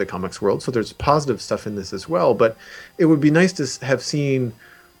attention for the comics world. So there's positive stuff in this as well. But it would be nice to have seen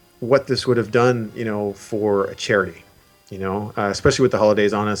what this would have done, for a charity. Especially with the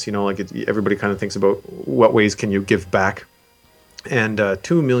holidays on us. Everybody kind of thinks about what ways can you give back, and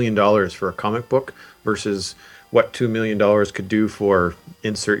 $2 million for a comic book versus what $2 million could do for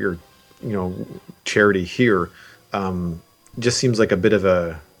insert your, charity here. Just seems like a bit of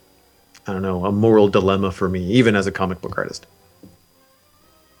a moral dilemma for me, even as a comic book artist.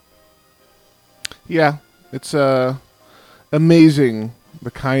 Yeah, it's amazing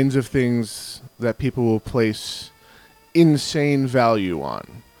the kinds of things that people will place insane value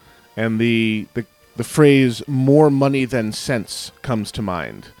on. And the phrase "more money than sense" comes to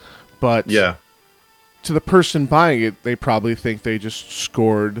mind. But yeah, to the person buying it, they probably think they just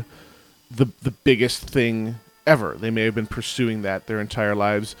scored the biggest thing ever. They may have been pursuing that their entire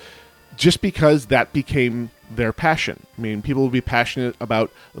lives just because that became their passion. I mean, people will be passionate about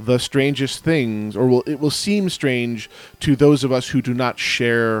the strangest things, or it will seem strange to those of us who do not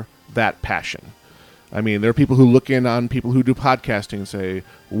share that passion. I mean, there are people who look in on people who do podcasting and say,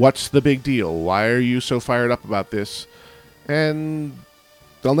 what's the big deal? Why are you so fired up about this? And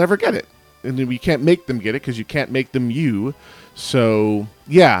they'll never get it. And we can't make them get it because you can't make them you. So,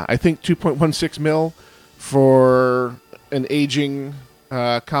 yeah, I think 2.16 mil for an aging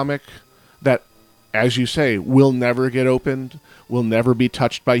comic that, as you say, will never get opened, will never be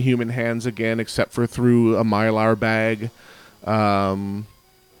touched by human hands again except for through a Mylar bag.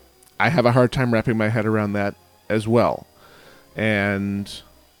 I have a hard time wrapping my head around that as well. And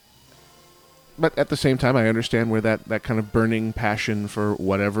but at the same time, I understand where that kind of burning passion for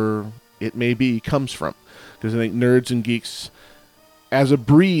whatever it may be comes from. Because I think nerds and geeks, as a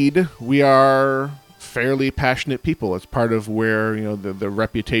breed, we are fairly passionate people. It's part of where the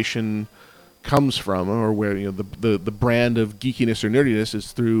reputation comes from, or where the brand of geekiness or nerdiness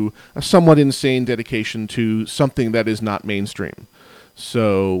is through a somewhat insane dedication to something that is not mainstream.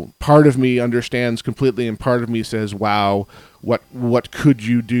 So part of me understands completely, and part of me says, "Wow, what could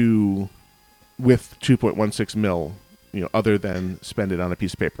you do with 2.16 mil, other than spend it on a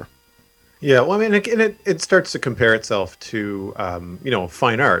piece of paper?" Yeah, well, I mean, it starts to compare itself to,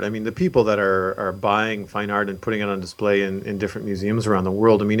 fine art. I mean, the people that are buying fine art and putting it on display in different museums around the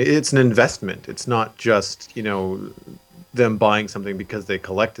world, I mean, it's an investment. It's not just, them buying something because they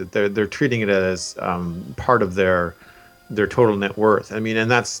collect it. They're treating it as part of their total net worth. I mean, and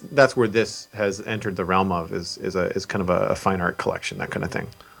that's where this has entered the realm of is kind of a fine art collection, that kind of thing.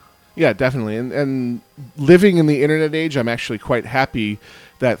 Yeah, definitely. And living in the internet age, I'm actually quite happy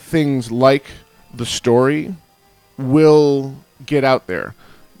that things like the story will get out there.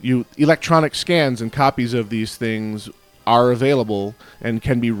 Electronic scans and copies of these things are available and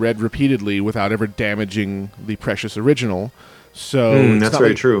can be read repeatedly without ever damaging the precious original. So that's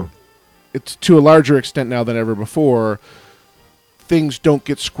very true. It's to a larger extent now than ever before. Things don't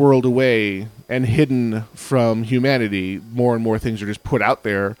get squirreled away and hidden from humanity. More and more things are just put out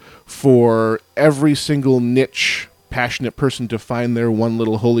there for every single niche passionate person to find their one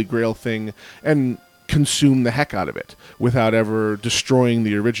little holy grail thing and consume the heck out of it without ever destroying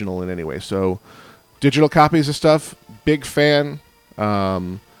the original in any way. So digital copies of stuff, big fan.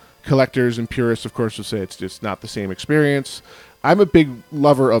 Collectors and purists, of course, will say it's just not the same experience. I'm a big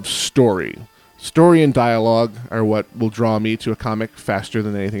lover of story. Story and dialogue are what will draw me to a comic faster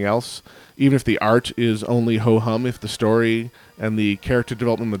than anything else. Even if the art is only ho-hum, if the story and the character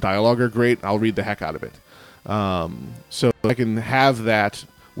development and the dialogue are great, I'll read the heck out of it. So I can have that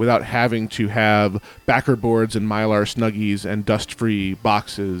without having to have backer boards and Mylar Snuggies and dust-free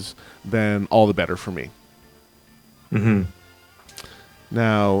boxes, then all the better for me. Mm-hmm.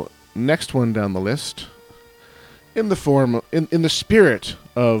 Now, next one down the list, in the spirit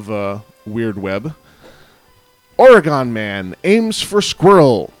of Weird Web, Oregon man aims for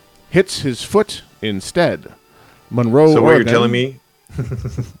squirrel, hits his foot instead. Monroe, So what Oregon. you're telling me...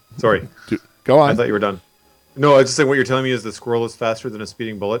 Sorry. Go on. I thought you were done. No, I was just saying what you're telling me is the squirrel is faster than a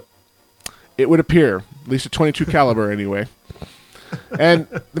speeding bullet? It would appear, at least a .22 caliber anyway. And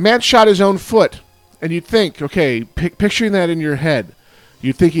the man shot his own foot, and you'd think, okay, picturing that in your head,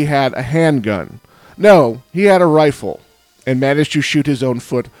 you'd think he had a handgun. No, he had a rifle, and managed to shoot his own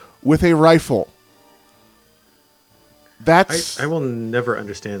foot with a rifle. That's... I will never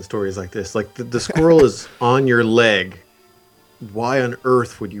understand stories like this. Like, the squirrel is on your leg. Why on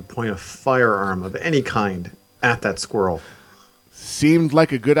earth would you point a firearm of any kind at that squirrel? Seemed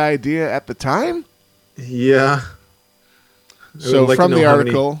like a good idea at the time? Yeah. So from the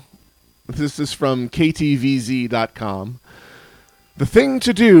article, this is from KTVZ.com. The thing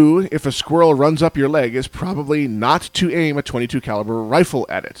to do if a squirrel runs up your leg is probably not to aim a .22 caliber rifle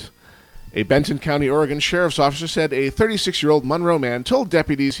at it. A Benton County, Oregon sheriff's officer said a 36-year-old Monroe man told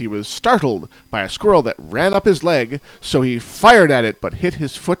deputies he was startled by a squirrel that ran up his leg, so he fired at it but hit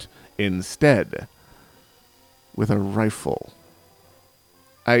his foot instead with a rifle.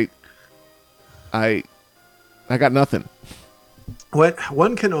 I got nothing.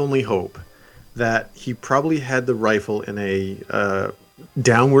 One can only hope that he probably had the rifle in a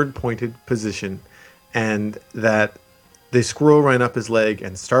downward pointed position, and that the squirrel ran up his leg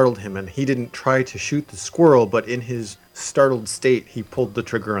and startled him, and he didn't try to shoot the squirrel, but in his startled state, he pulled the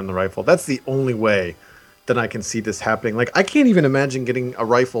trigger on the rifle. That's the only way that I can see this happening. Like, I can't even imagine getting a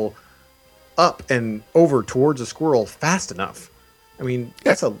rifle up and over towards a squirrel fast enough. I mean,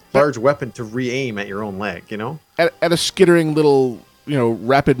 that's a large weapon to re-aim at your own leg, you know? At a skittering little,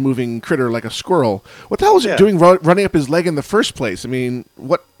 rapid-moving critter like a squirrel. What the hell was it doing running up his leg in the first place? I mean,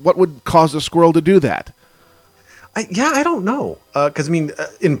 what would cause a squirrel to do that? I don't know. Because,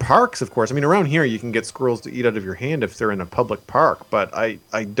 in parks, of course. Around here, you can get squirrels to eat out of your hand if they're in a public park. But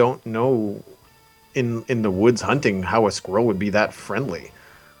I don't know in the woods hunting how a squirrel would be that friendly.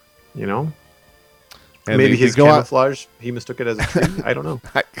 You know? And maybe his camouflage, he mistook it as a tree. I don't know.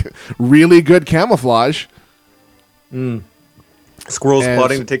 Really good camouflage. Squirrels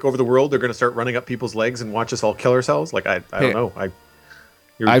plotting to take over the world. They're going to start running up people's legs and watch us all kill ourselves. Like, I don't know.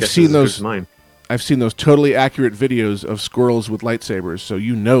 I've seen those. I've seen those totally accurate videos of squirrels with lightsabers, so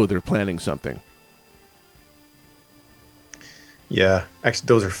they're planning something. Yeah, actually,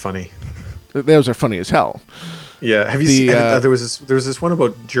 those are funny. Those are funny as hell. Yeah, have you seen? There was this one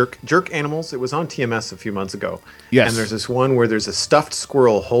about jerk animals. It was on TMS a few months ago. Yes. And there's this one where there's a stuffed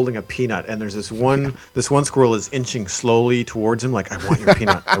squirrel holding a peanut, and there's this one squirrel is inching slowly towards him, like, I want your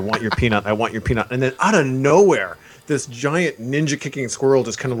peanut, I want your peanut, I want your peanut, and then out of nowhere, this giant ninja kicking squirrel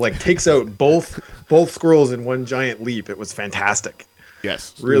just kind of like takes out both squirrels in one giant leap. It was fantastic.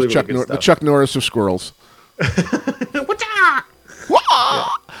 Yes, really, good stuff. The Chuck Norris of squirrels.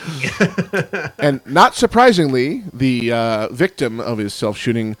 And not surprisingly, the victim of his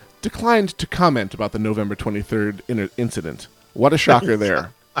self-shooting declined to comment about the November 23rd incident. What a shocker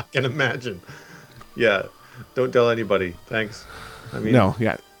there. I can imagine. Yeah, don't tell anybody. Thanks. I mean, no,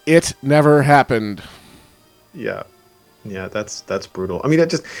 yeah, it never happened. Yeah. Yeah, that's brutal. I mean,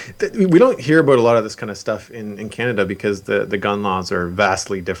 we don't hear about a lot of this kind of stuff in Canada because the gun laws are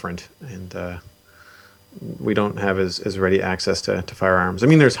vastly different, and we don't have as ready access to firearms. I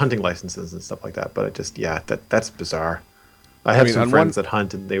mean, there's hunting licenses and stuff like that, but that's bizarre. I have some friends that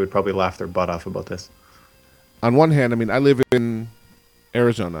hunt, and they would probably laugh their butt off about this. On one hand, I mean, I live in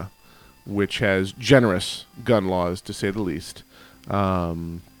Arizona, which has generous gun laws, to say the least,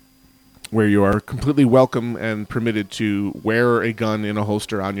 where you are completely welcome and permitted to wear a gun in a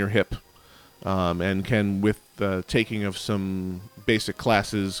holster on your hip, and can, with the taking of some basic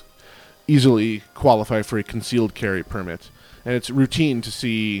classes, easily qualify for a concealed carry permit. And it's routine to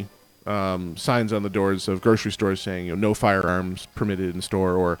see signs on the doors of grocery stores saying, no firearms permitted in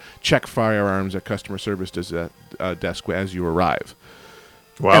store, or check firearms at customer service desk as you arrive.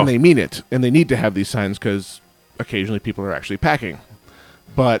 Wow. And they mean it, and they need to have these signs because occasionally people are actually packing.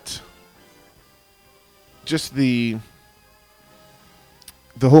 But just the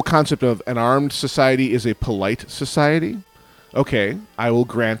whole concept of an armed society is a polite society, okay, I will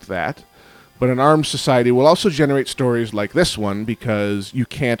grant that. But an armed society will also generate stories like this one because you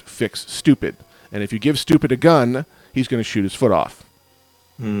can't fix stupid. And if you give stupid a gun, he's going to shoot his foot off.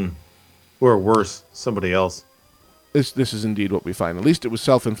 Or worse, somebody else. This is indeed what we find. At least it was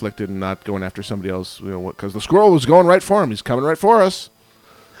self-inflicted and not going after somebody else. Because the squirrel was going right for him. He's coming right for us.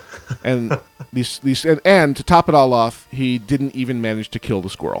 And and to top it all off, he didn't even manage to kill the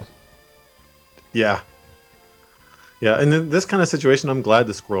squirrel. Yeah. Yeah, and in this kind of situation, I'm glad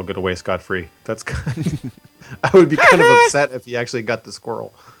the squirrel got away scot-free. I would be kind of upset if he actually got the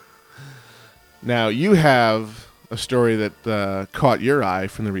squirrel. Now, you have a story that caught your eye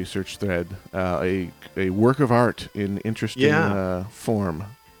from the research thread, a work of art in interesting form.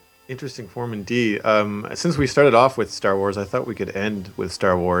 Interesting form indeed. Since we started off with Star Wars, I thought we could end with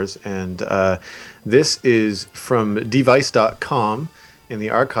Star Wars. And this is from device.com in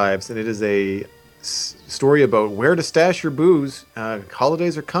the archives, and it is a story about where to stash your booze.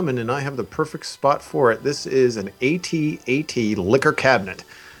 Holidays are coming, and I have the perfect spot for it. This is an AT-AT liquor cabinet.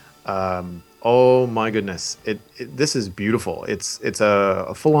 Oh my goodness! This is beautiful. It's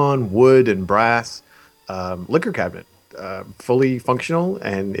a full-on wood and brass liquor cabinet, fully functional,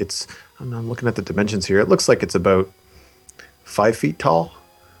 and I'm looking at the dimensions here. It looks like it's about 5 feet tall,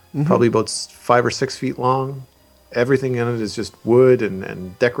 probably about 5 or 6 feet long. Everything in it is just wood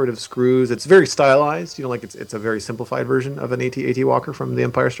and decorative screws. It's very stylized, like it's a very simplified version of an AT-AT Walker from The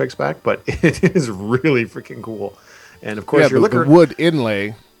Empire Strikes Back, but it is really freaking cool. And of course, your liquor, the wood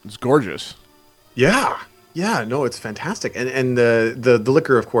inlay is gorgeous. Yeah, no, it's fantastic. And the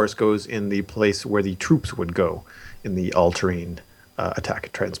liquor, of course, goes in the place where the troops would go in the all-terrain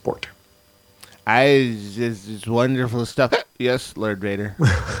attack transport. It's wonderful stuff. Yes, Lord Vader.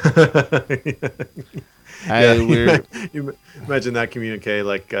 You imagine that communique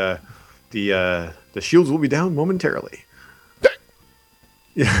like the shields will be down momentarily.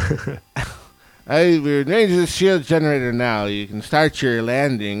 Yeah. We're going to the shield generator now. You can start your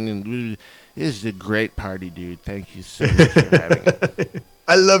landing. And this is a great party, dude. Thank you so much for having it.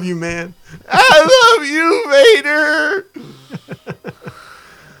 I love you, man. I love you, Vader.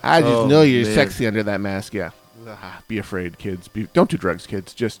 I just know you're sexy under that mask. Yeah. Be afraid, kids. Don't do drugs,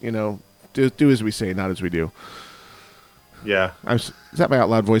 kids. Just, do as we say, not as we do. Yeah. Is that my out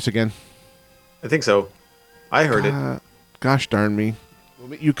loud voice again? I think so. I heard it. Gosh darn me.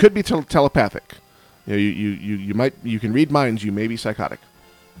 You could be telepathic. You can read minds. You may be psychotic.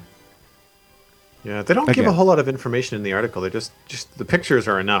 Yeah, they don't give a whole lot of information in the article. They're just the pictures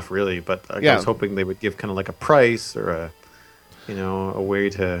are enough, really. But I was hoping they would give kind of like a price or a way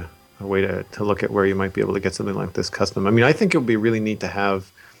to look at where you might be able to get something like this custom. I mean, I think it would be really neat to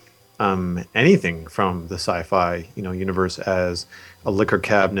have anything from the sci-fi universe as a liquor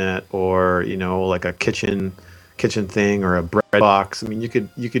cabinet or like a kitchen kitchen thing or a bread box. I mean, you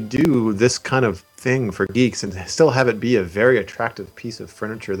could do this kind of thing for geeks and still have it be a very attractive piece of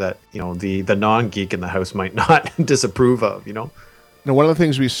furniture that, you know, the non-geek in the house might not disapprove of, you know? Now, one of the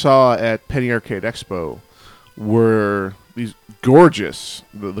things we saw at Penny Arcade Expo were these gorgeous,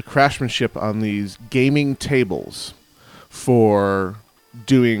 the craftsmanship on these gaming tables for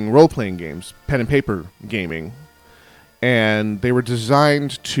doing role-playing games, pen and paper gaming. And they were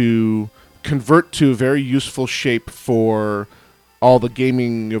designed to convert to a very useful shape for all the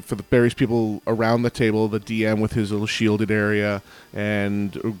gaming, for the various people around the table, the DM with his little shielded area,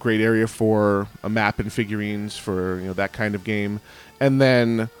 and a great area for a map and figurines for, you know, that kind of game. And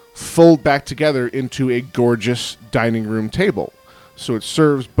then fold back together into a gorgeous dining room table. So it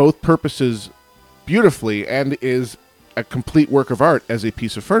serves both purposes beautifully and is a complete work of art as a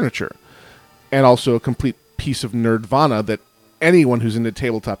piece of furniture. And also a complete piece of nerdvana that anyone who's into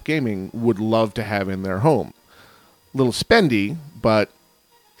tabletop gaming would love to have in their home. A little spendy, but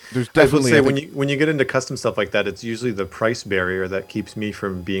there's definitely... I would say when you get into custom stuff like that, it's usually the price barrier that keeps me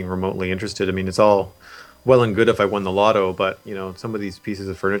from being remotely interested. I mean, it's all well and good if I won the lotto, but, you know, some of these pieces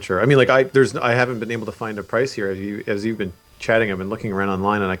of furniture, I mean, like I haven't been able to find a price here as you've been chatting. I've been looking around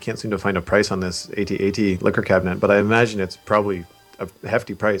online and I can't seem to find a price on this AT-AT liquor cabinet, but I imagine it's probably a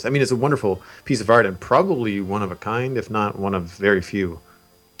hefty price. I mean, it's a wonderful piece of art and probably one of a kind, if not one of very few.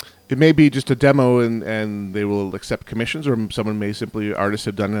 It may be just a demo and they will accept commissions, or someone may simply, artists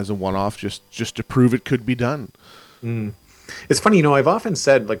have done it as a one-off just to prove it could be done. Mm. It's funny, you know, I've often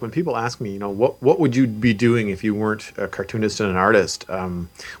said, like, when people ask me, you know, what would you be doing if you weren't a cartoonist and an artist?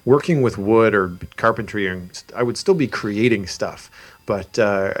 Working with wood or carpentry, and I would still be creating stuff. But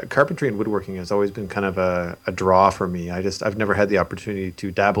carpentry and woodworking has always been kind of a draw for me. I've never had the opportunity to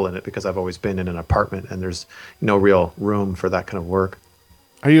dabble in it because I've always been in an apartment and there's no real room for that kind of work.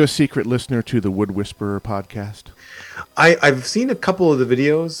 Are you a secret listener to the Wood Whisperer podcast? I've seen a couple of the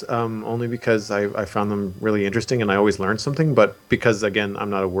videos only because I found them really interesting and I always learned something. But because, again,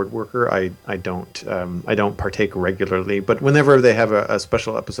 I'm not a woodworker, I don't partake regularly. But whenever they have a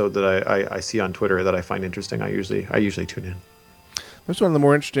special episode that I see on Twitter that I find interesting, I usually tune in. That's one of the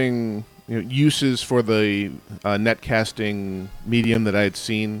more interesting uses for the netcasting medium that I had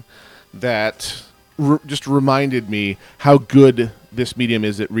seen that just reminded me how good this medium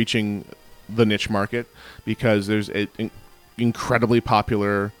is at reaching the niche market, because there's an incredibly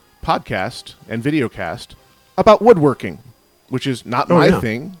popular podcast and videocast about woodworking, which is not my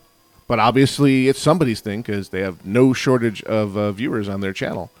thing, but obviously it's somebody's thing because they have no shortage of viewers on their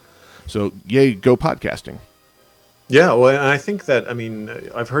channel. So yay, go podcasting. Yeah, well, and I think that, I mean,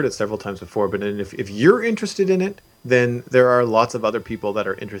 I've heard it several times before, but if you're interested in it, then there are lots of other people that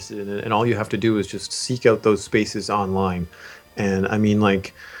are interested in it, and all you have to do is just seek out those spaces online. And I mean,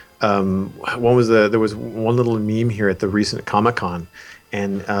 like, there was one little meme here at the recent Comic-Con,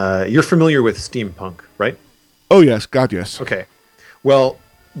 and you're familiar with steampunk, right? Oh, yes. God, yes. Okay. Well,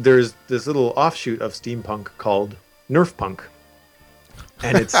 there's this little offshoot of steampunk called Nerfpunk,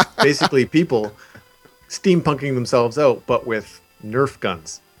 and it's basically people steampunking themselves out, but with Nerf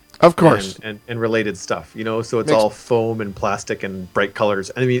guns. Of course. And related stuff, you know, so it's all foam and plastic and bright colors.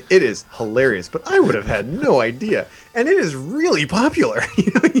 I mean, it is hilarious, but I would have had no idea. And it is really popular,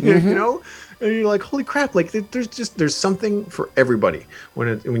 you know, and you're like, holy crap, like there's something for everybody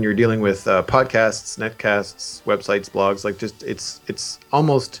when you're dealing with podcasts, netcasts, websites, blogs, like just it's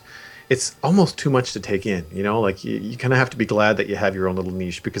almost too much to take in, you know, like you kind of have to be glad that you have your own little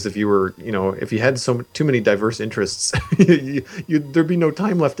niche, because if you had too many diverse interests, there'd be no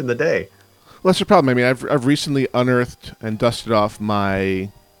time left in the day. Well, that's the problem. I mean, I've recently unearthed and dusted off my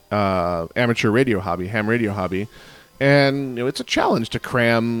amateur radio hobby, ham radio hobby, and it's a challenge to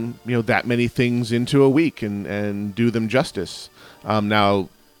cram that many things into a week and do them justice. Now,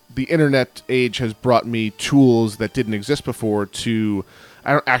 the internet age has brought me tools that didn't exist before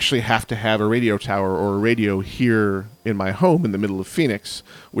I don't actually have to have a radio tower or a radio here in my home in the middle of Phoenix,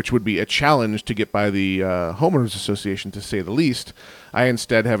 which would be a challenge to get by the Homeowners Association, to say the least. I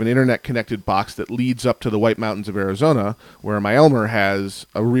instead have an internet-connected box that leads up to the White Mountains of Arizona, where my Elmer has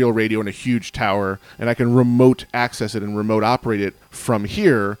a real radio and a huge tower, and I can remote access it and remote operate it from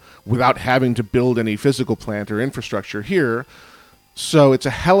here without having to build any physical plant or infrastructure here. So it's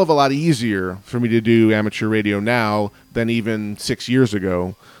a hell of a lot easier for me to do amateur radio now than even 6 years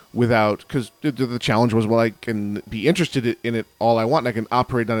ago, because the challenge was, well, I can be interested in it all I want, and I can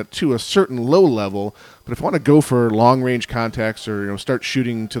operate on it to a certain low level, but if I want to go for long-range contacts or start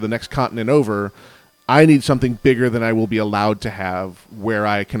shooting to the next continent over, I need something bigger than I will be allowed to have where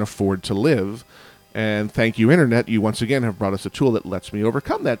I can afford to live. And thank you, Internet. You once again have brought us a tool that lets me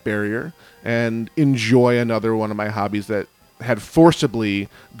overcome that barrier and enjoy another one of my hobbies that had forcibly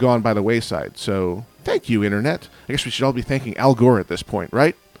gone by the wayside. So thank you, Internet. I guess we should all be thanking Al Gore at this point,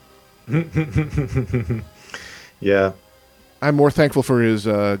 right? Yeah. I'm more thankful for his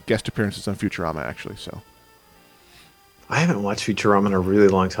guest appearances on Futurama, actually. So I haven't watched Futurama in a really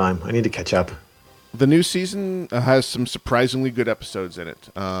long time. I need to catch up. The new season has some surprisingly good episodes in it.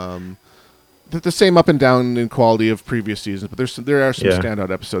 The same up and down in quality of previous seasons, but there are some standout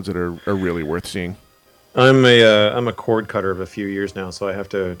episodes that are really worth seeing. I'm a cord cutter of a few years now, so I have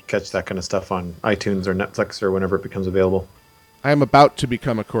to catch that kind of stuff on iTunes or Netflix or whenever it becomes available. I am about to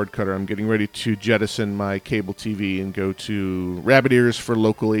become a cord cutter. I'm getting ready to jettison my cable TV and go to Rabbit Ears for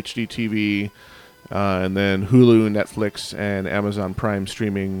local HD TV, and then Hulu, Netflix, and Amazon Prime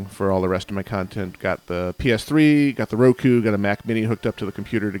streaming for all the rest of my content. Got the PS3, got the Roku, got a Mac Mini hooked up to the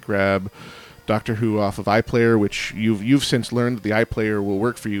computer to grab Doctor Who off of iPlayer, which you've since learned that the iPlayer will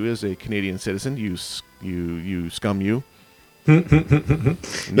work for you as a Canadian citizen. You scum you.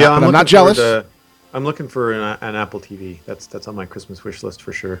 I'm not jealous. I'm looking for an Apple TV. That's on my Christmas wish list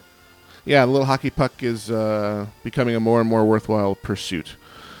for sure. Yeah, Little Hockey Puck is becoming a more and more worthwhile pursuit.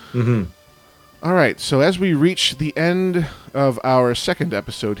 Mm-hmm. All right, so as we reach the end of our second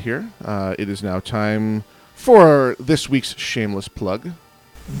episode here, it is now time for this week's shameless plug.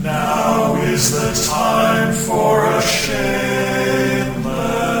 Now is the time for a shameless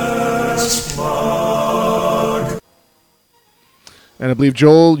plug. And I believe,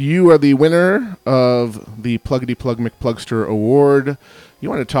 Joel, you are the winner of the Pluggity Plug McPlugster Award. You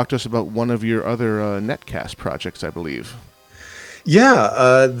want to talk to us about one of your other netcast projects, I believe.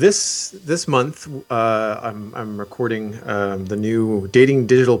 Yeah, this month I'm recording the new Dating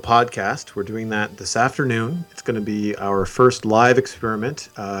Digital podcast. We're doing that this afternoon. It's going to be our first live experiment.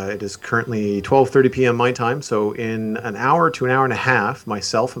 It is currently 12:30 p.m. my time, so in an hour to an hour and a half,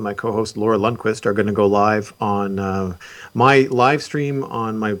 myself and my co-host Laura Lundquist are going to go live on my live stream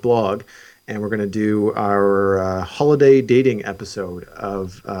on my blog, and we're going to do our holiday dating episode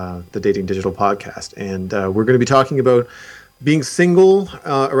of the Dating Digital podcast. And we're going to be talking about being single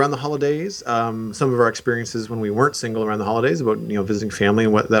around the holidays, some of our experiences when we weren't single around the holidays, about visiting family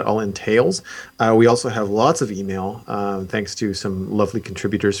and what that all entails. We also have lots of email, thanks to some lovely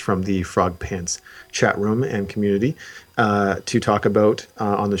contributors from the Frog Pants chat room and community, to talk about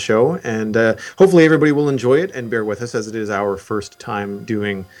on the show. And hopefully everybody will enjoy it and bear with us, as it is our first time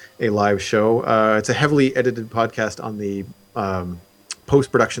doing a live show. It's a heavily edited podcast on the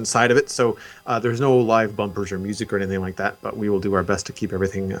post-production side of it, so there's no live bumpers or music or anything like that, but we will do our best to keep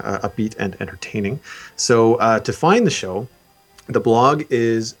everything upbeat and entertaining. So to find the show, the blog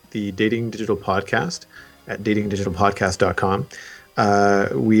is the Dating Digital Podcast at datingdigitalpodcast.com.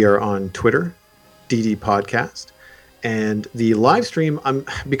 We are on Twitter, DD Podcast, and the live stream,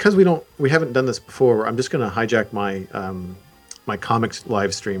 because we haven't done this before, I'm just going to hijack my my comics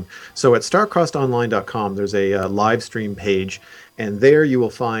live stream. So at starcrossedonline.com, there's a live stream page, and there you will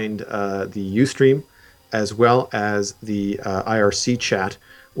find the Ustream as well as the IRC chat,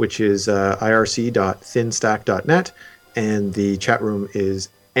 which is irc.thinstack.net, and the chat room is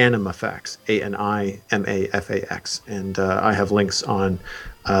Animafax, ANIMAFAX, and I have links on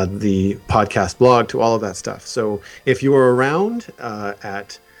the podcast blog to all of that stuff. So if you are around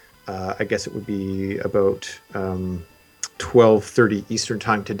at, I guess it would be about 12:30 Eastern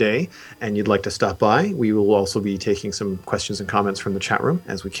time today, and you'd like to stop by, we will also be taking some questions and comments from the chat room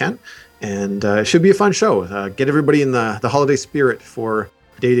as we can, and it should be a fun show. Get everybody in the holiday spirit for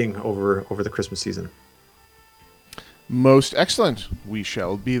dating over the Christmas season. Most excellent. We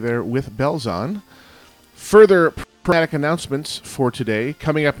shall be there with bells on. Further pragmatic announcements for today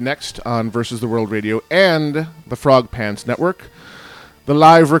coming up next on Versus the World Radio and the Frog Pants Network. The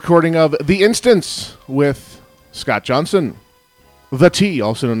live recording of The Instance with Scott Johnson, The T,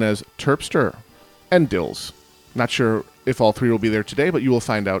 also known as Terpster, and Dills. Not sure if all three will be there today, but you will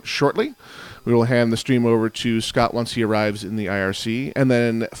find out shortly. We will hand the stream over to Scott once he arrives in the IRC, and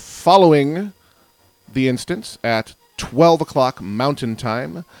then following The Instance at 12 o'clock Mountain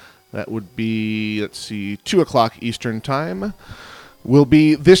Time, that would be, 2 o'clock Eastern Time, will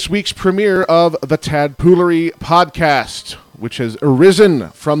be this week's premiere of the Tadpoolery Podcast, which has arisen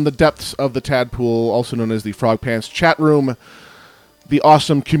from the depths of the Tadpool, also known as the Frog Pants chat room. the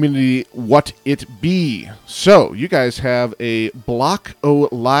awesome community What It Be. So, you guys have a block o'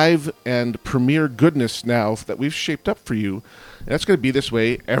 live and premiere goodness now that we've shaped up for you. That's going to be this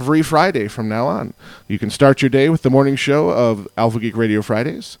way every Friday from now on. You can start your day with the morning show of Alpha Geek Radio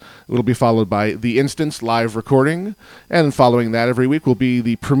Fridays. It'll be followed by The Instance live recording, and following that every week will be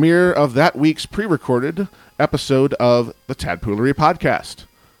the premiere of that week's pre-recorded episode of the Tadpoolery Podcast.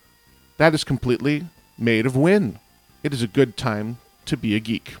 That is completely made of win. It is a good time to be a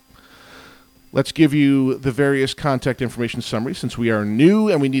geek. Let's give you the various contact information summary since we are new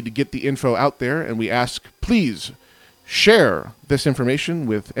and we need to get the info out there, and we ask, please share this information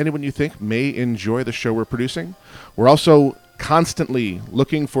with anyone you think may enjoy the show we're producing. We're also constantly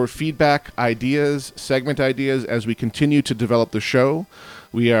looking for feedback, ideas, segment ideas as we continue to develop the show.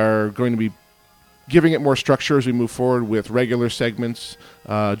 We are going to be giving it more structure as we move forward with regular segments.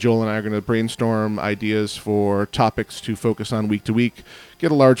 Joel and I are going to brainstorm ideas for topics to focus on week to week,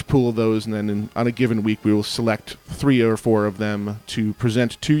 get a large pool of those, and then on a given week we will select 3 or 4 of them to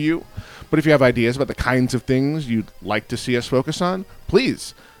present to you. But if you have ideas about the kinds of things you'd like to see us focus on,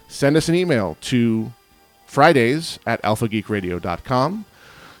 please send us an email to fridays@alphageekradio.com.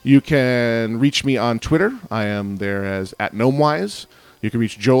 You can reach me on Twitter. I am there as @GnomeWise. You can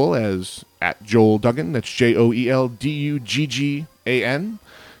reach Joel as @JoelDuggan. That's JoelDuggan.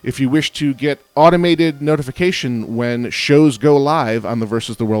 If you wish to get automated notification when shows go live on the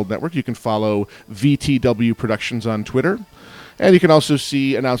Versus the World Network, you can follow VTW Productions on Twitter. And you can also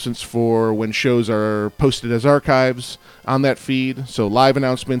see announcements for when shows are posted as archives on that feed. So live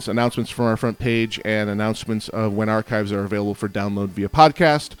announcements, announcements from our front page, and announcements of when archives are available for download via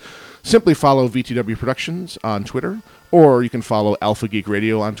podcast. Simply follow VTW Productions on Twitter, or you can follow Alpha Geek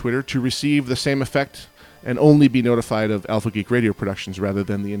Radio on Twitter to receive the same effect and only be notified of Alpha Geek Radio Productions rather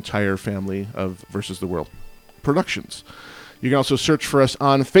than the entire family of Versus the World Productions. You can also search for us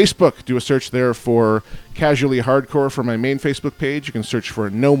on Facebook. Do a search there for Casually Hardcore for my main Facebook page. You can search for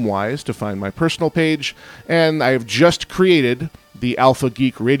GnomeWise to find my personal page. And I have just created the Alpha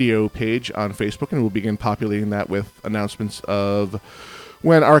Geek Radio page on Facebook, and we'll begin populating that with announcements of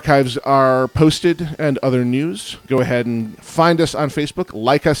when archives are posted and other news. Go ahead and find us on Facebook,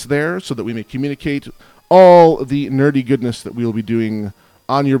 like us there, so that we may communicate all the nerdy goodness that we will be doing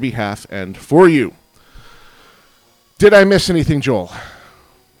on your behalf and for you. Did I miss anything, Joel?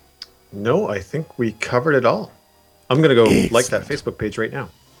 No, I think we covered it all. I'm going to go like that Facebook page right now.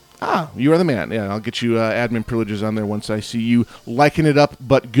 You are the man. Yeah, I'll get you admin privileges on there once I see you liking it up,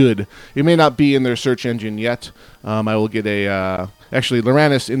 but good. It may not be in their search engine yet. I will get a... Actually,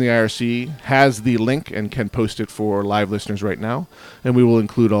 Loranis in the IRC has the link and can post it for live listeners right now. And we will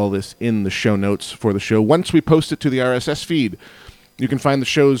include all this in the show notes for the show once we post it to the RSS feed. You can find the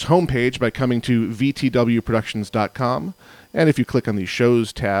show's homepage by coming to vtwproductions.com. And if you click on the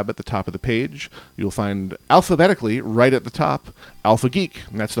Shows tab at the top of the page, you'll find alphabetically, right at the top, Alpha Geek.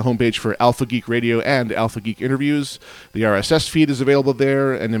 And that's the homepage for Alpha Geek Radio and Alpha Geek Interviews. The RSS feed is available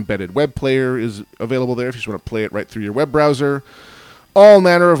there. An embedded web player is available there if you just want to play it right through your web browser. All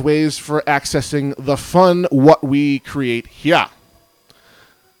manner of ways for accessing the fun what we create here.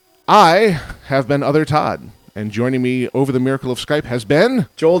 I have been Other Todd. And joining me over the miracle of Skype has been...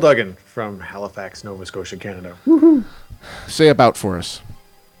 Joel Duggan from Halifax, Nova Scotia, Canada. Woohoo. Say about for us.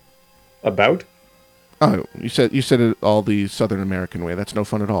 About? Oh, you said it all the Southern American way. That's no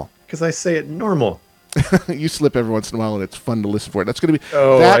fun at all. Because I say it normal. You slip every once in a while, and it's fun to listen for it. That's going to be...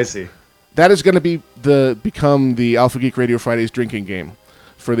 I see. That is going to be become the Alpha Geek Radio Fridays drinking game.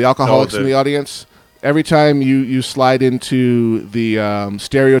 For the alcoholics in the audience, every time you slide into the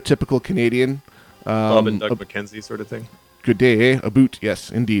stereotypical Canadian... Bob and Doug McKenzie sort of thing. Good day, eh? A boot,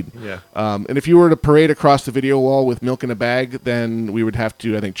 yes, indeed. Yeah. And if you were to parade across the video wall with milk in a bag, then we would have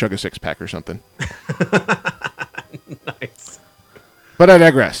to, I think, chug a 6-pack or something. Nice. But I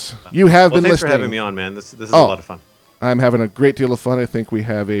digress. You have been thanks listening. For having me on, man. This is a lot of fun. I'm having a great deal of fun. I think we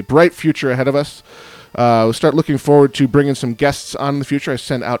have a bright future ahead of us. We'll start looking forward to bringing some guests on in the future. I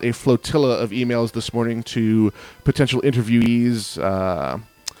sent out a flotilla of emails this morning to potential interviewees.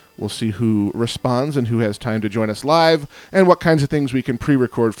 We'll see who responds and who has time to join us live and what kinds of things we can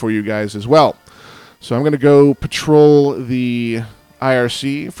pre-record for you guys as well. So I'm going to go patrol the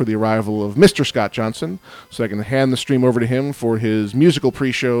IRC for the arrival of Mr. Scott Johnson so I can hand the stream over to him for his musical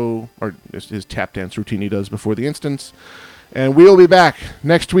pre-show, or his tap dance routine he does before the instance. And we'll be back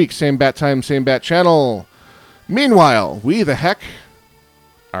next week, same bat time, same bat channel. Meanwhile, we the heck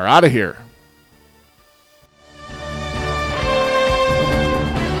are out of here.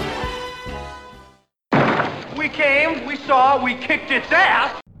 We came, we saw, we kicked its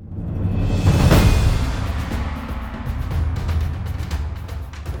ass.